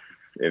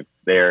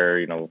they're,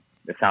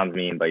 it sounds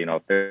mean, but,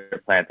 if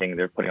they're planting,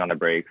 they're putting on the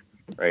brakes,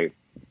 right?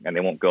 And they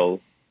won't go,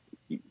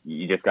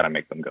 you just got to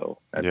make them go.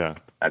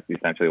 That's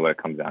essentially what it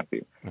comes down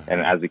to.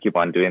 And as we keep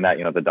on doing that,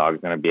 the dog's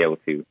going to be able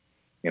to,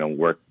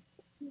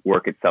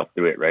 work itself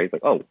through it, right? It's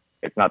like, oh,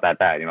 it's not that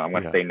bad. I'm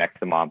going to stay next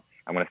to mom.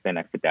 I'm going to stay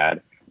next to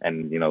dad.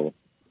 And,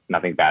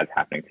 nothing bad's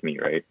happening to me,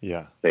 right?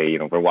 Yeah. Say,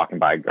 we're walking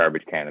by a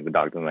garbage can and the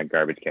dog doesn't like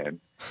garbage can.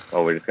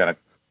 Well, we're not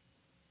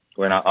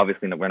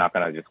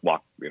going to just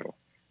walk,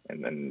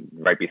 and then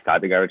right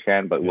beside the garbage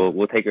can, but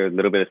we'll take a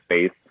little bit of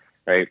space,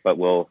 right? But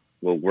we'll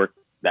work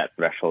that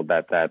threshold,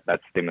 that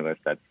stimulus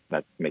that's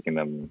making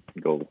them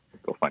go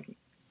funny.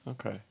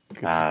 Okay.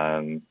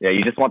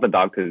 You just want the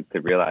dog to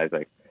realize,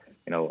 like,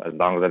 as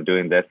long as I'm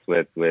doing this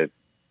with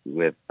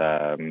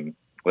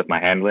my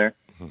handler,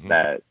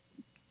 that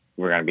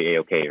we're gonna be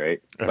okay,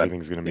 right?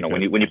 Everything's gonna be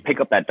good. When you pick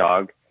up that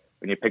dog,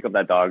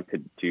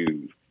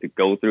 to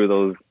go through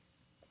those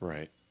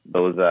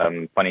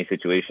funny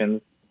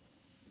situations,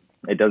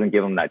 it doesn't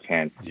give them that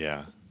chance.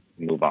 Yeah.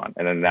 To move on,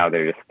 and then now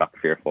they're just stuck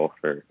fearful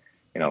for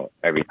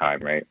every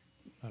time, right?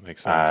 That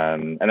makes sense.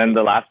 And then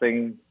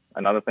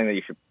another thing that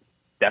you should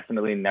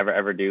definitely never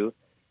ever do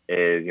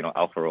is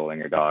alpha rolling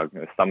your dog,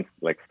 some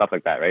like stuff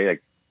like that, right?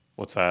 Like,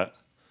 what's that?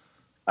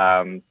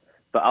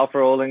 So alpha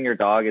rolling your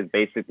dog is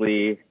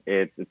basically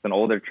it's an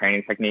older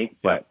training technique,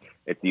 but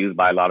it's used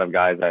by a lot of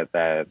guys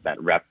that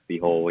rep the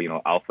whole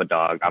alpha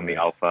dog. I'm the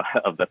alpha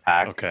of the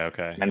pack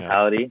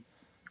mentality.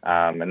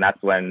 And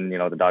that's when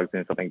the dog's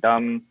doing something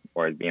dumb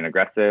or is being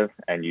aggressive,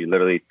 and you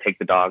literally take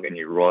the dog and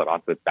you roll it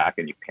onto its back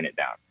and you pin it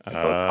down.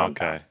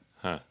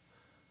 Huh.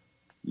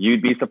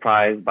 You'd be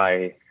surprised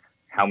by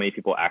how many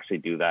people actually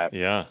do that.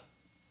 Yeah.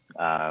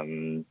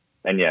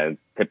 And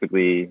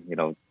typically,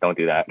 don't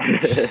do that.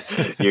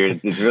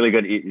 It's really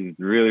good. It's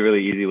really,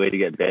 really easy way to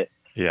get bit.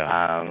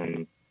 Yeah.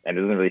 And it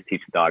doesn't really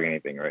teach the dog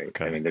anything, right?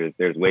 Okay. I mean,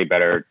 there's way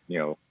better,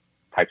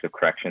 types of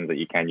corrections that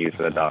you can use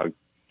for the dog.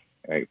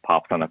 Right?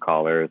 Pops on the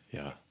collars.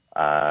 Yeah.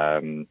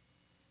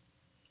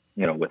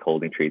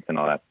 Withholding treats and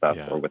all that stuff,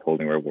 or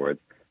withholding rewards.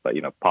 But,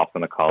 pops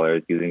on the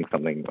collars, using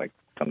something like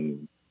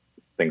some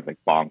things like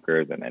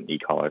bonkers and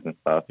e-collars and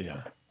stuff.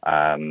 Yeah.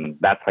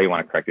 That's how you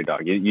want to correct your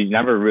dog. You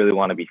never really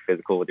want to be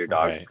physical with your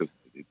dog because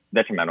it's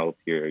detrimental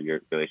to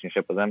your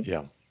relationship with them.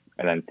 Yeah.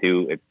 And then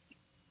two, it's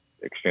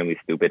extremely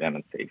stupid and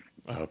unsafe.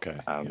 Okay.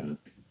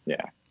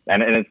 Yeah.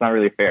 And it's not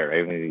really fair,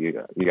 right? I mean,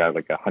 you got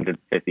like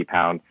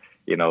 150-pound,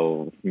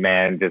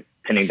 man just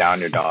pinning down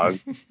your dog.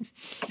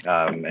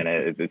 And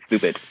it's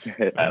stupid.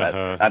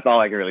 That's all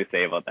I can really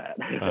say about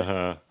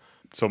that.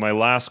 So my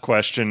last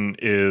question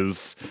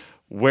is,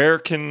 where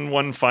can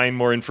one find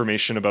more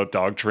information about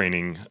dog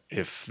training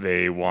if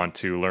they want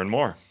to learn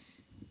more?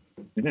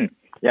 Mm-hmm.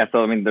 Yeah,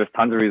 so there's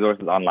tons of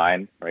resources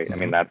online, right?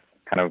 Mm-hmm. That's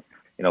kind of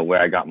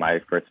where I got my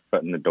first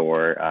foot in the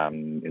door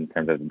in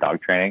terms of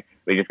dog training.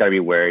 But you just got to be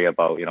wary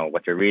about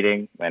what you're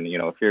reading, and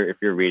if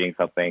you're reading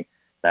something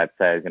that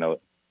says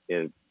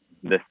is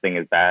this thing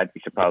is bad,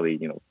 you should probably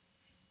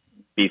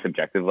be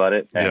subjective about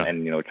it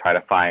and try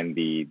to find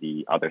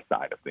the other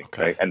side of things,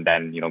 right? And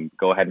then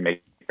go ahead and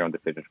make your own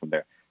decisions from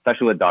there.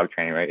 Especially with dog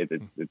training, right?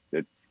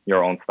 It's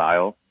your own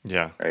style,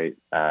 right?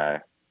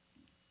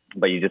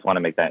 But you just want to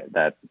make that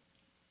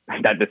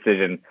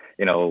decision,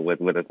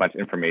 with as much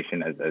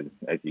information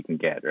as you can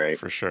get, right?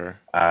 For sure.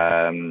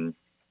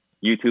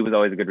 YouTube is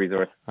always a good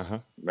resource,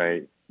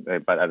 right?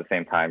 But at the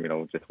same time,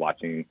 just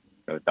watching,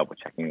 double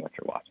checking what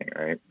you're watching,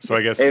 right? So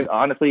I guess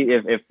honestly,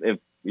 if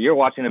you're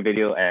watching a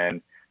video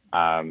and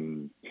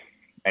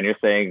you're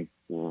saying,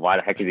 why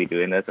the heck is he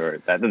doing this,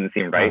 or that doesn't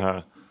seem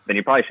right, then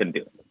you probably shouldn't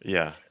do it.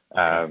 Yeah.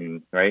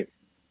 Right.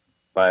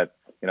 But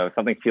if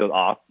something feels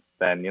off,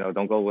 then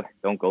don't go with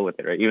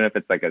it, right? Even if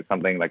it's like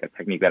something like a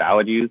technique that I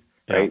would use,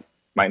 right?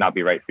 Might not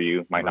be right for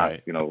you. Might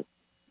not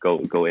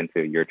go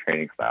into your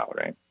training style,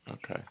 right?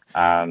 Okay.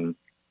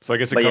 So I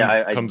guess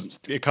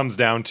it comes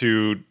down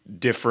to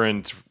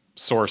different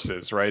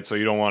sources, right? So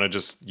you don't want to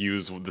just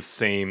use the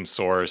same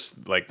source,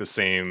 like the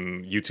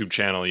same YouTube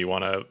channel. You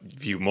want to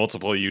view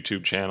multiple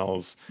YouTube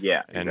channels,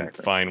 and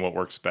find what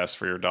works best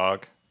for your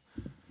dog.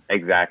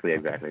 Exactly.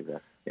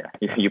 Yeah,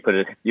 you put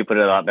it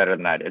a lot better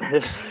than I did.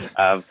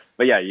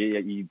 But yeah,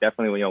 you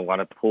definitely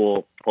want to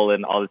pull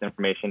in all this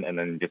information and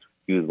then just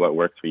use what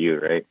works for you,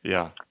 right?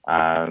 Yeah.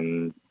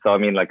 So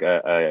like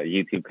a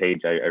YouTube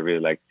page I really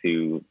like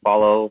to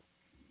follow,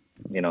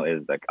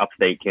 is like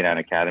Upstate Canine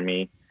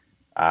Academy.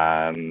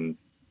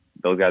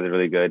 Those guys are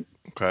really good.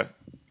 Okay.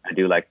 I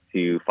do like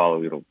to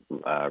follow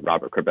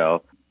Robert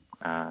Crabell,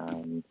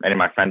 and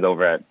my friends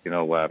over at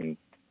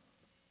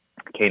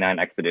Canine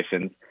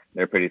Expeditions.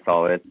 They're pretty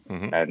solid,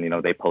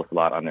 and they post a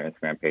lot on their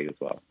Instagram page as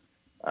well.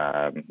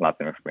 Lots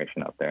of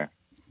information out there,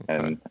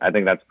 and I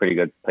think that's a pretty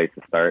good place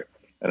to start.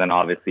 And then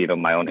obviously,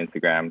 my own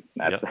Instagram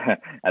at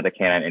the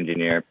Canine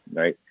Engineer,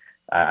 right?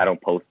 I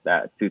don't post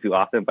that too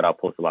often, but I'll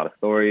post a lot of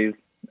stories.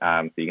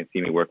 So you can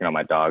see me working on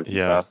my dogs and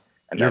stuff.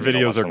 And your then,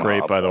 videos are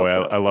great, by the way.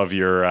 I love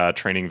your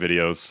training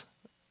videos.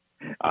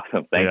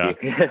 Awesome,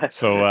 thank you.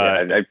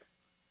 So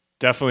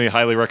definitely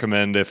highly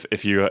recommend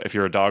if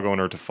you're a dog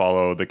owner to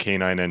follow the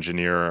Canine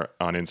Engineer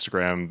on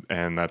Instagram,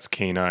 and that's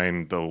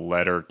Canine, the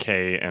letter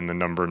K and the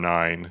number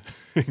 9,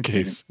 in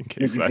case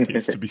that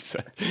needs to be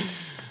said.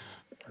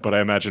 But I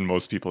imagine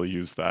most people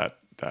use that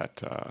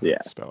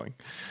spelling.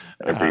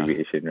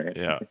 Abbreviation, right?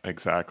 Yeah,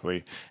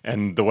 exactly.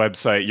 And your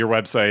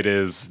website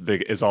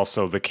is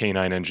also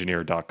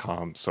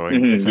thecanineEngineer.com. So if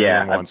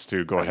anyone wants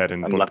to go ahead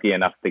and I'm lucky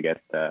enough to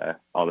get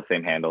all the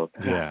same handles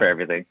for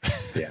everything.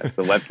 Yeah.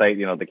 So website,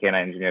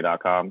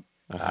 thecanineEngineer.com.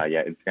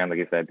 Instagram, like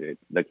I said, it's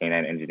the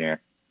Canine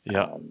Engineer.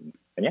 Yeah. And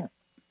yeah.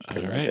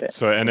 All right.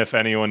 So, and if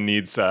anyone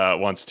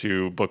wants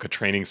to book a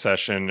training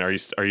session, are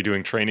you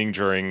doing training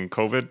during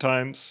COVID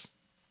times?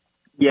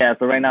 Yeah,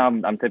 so right now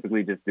I'm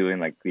typically just doing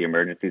like the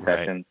emergency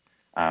sessions.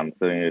 So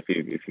if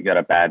you got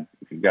a bad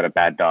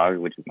dog,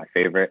 which is my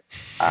favorite.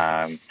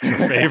 Your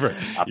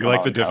favorite. You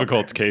like the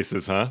difficult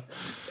cases, huh?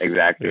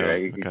 Exactly. Yeah,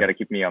 right. You got to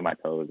keep me on my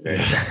toes. Right?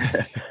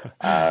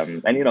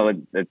 And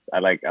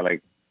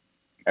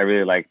I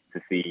really like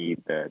to see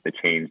the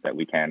change that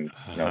we can,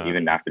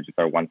 even after just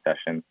our one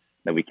session,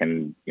 that we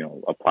can,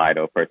 apply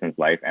to a person's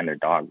life and their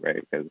dog,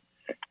 right? Because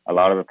a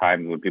lot of the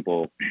times when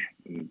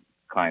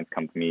clients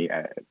come to me,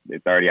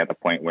 it's already at the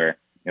point where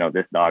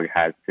this dog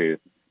has to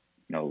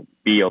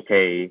be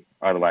okay,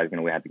 otherwise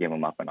we have to give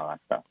him up and all that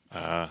stuff.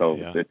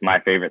 It's my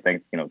favorite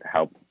thing to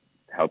help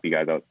you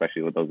guys out,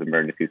 especially with those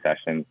emergency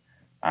sessions,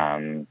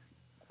 and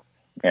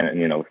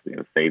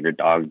save your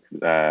dog's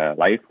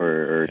life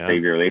or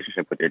save your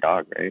relationship with your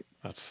dog, right?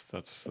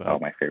 That's all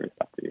my favorite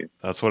stuff to do.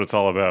 That's what it's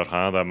all about,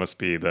 huh? That must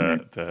be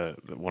the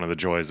one of the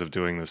joys of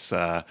doing this,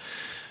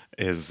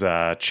 is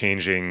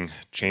changing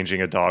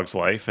a dog's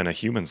life and a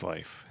human's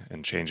life,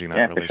 and changing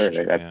that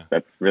relationship. For sure.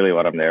 That's really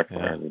what I'm there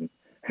for.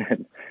 Yeah.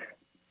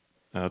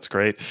 That's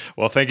great.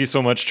 Well, thank you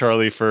so much,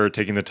 Charlie, for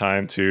taking the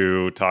time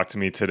to talk to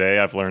me today.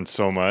 I've learned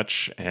so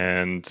much,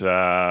 and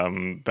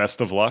best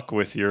of luck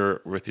with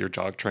your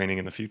dog training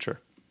in the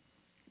future.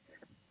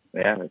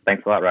 Yeah,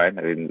 thanks a lot, Ryan.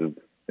 I mean,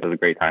 it was a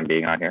great time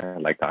being on here. I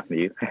like talking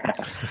to you.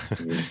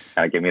 You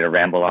kind of get me to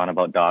ramble on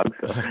about dogs.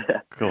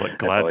 So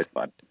that's always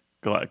fun.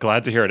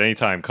 Glad to hear it.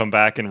 Anytime. Come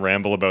back and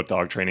ramble about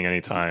dog training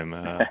anytime.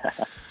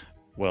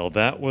 Well,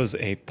 that was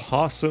a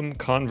possum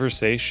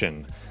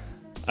conversation.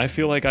 I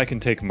feel like I can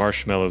take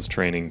Marshmallow's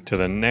training to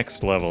the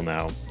next level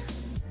now.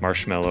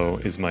 Marshmallow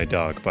is my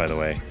dog, by the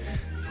way.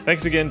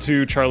 Thanks again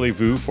to Charlie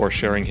Vu for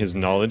sharing his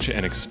knowledge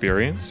and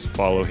experience.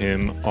 Follow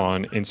him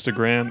on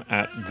Instagram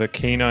at The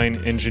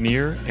Canine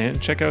Engineer,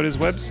 and check out his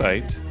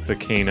website,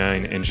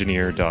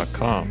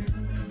 thecanineEngineer.com.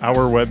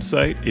 Our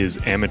website is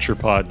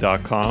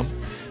amateurpod.com.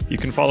 You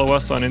can follow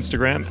us on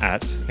Instagram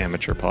at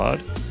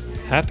amateurpod.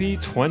 Happy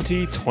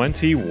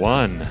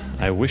 2021.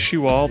 I wish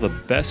you all the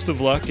best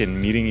of luck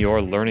in meeting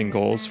your learning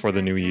goals for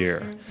the new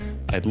year.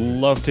 I'd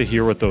love to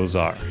hear what those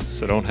are,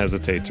 so don't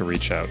hesitate to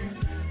reach out.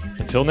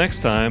 Until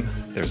next time,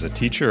 there's a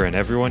teacher in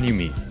everyone you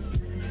meet.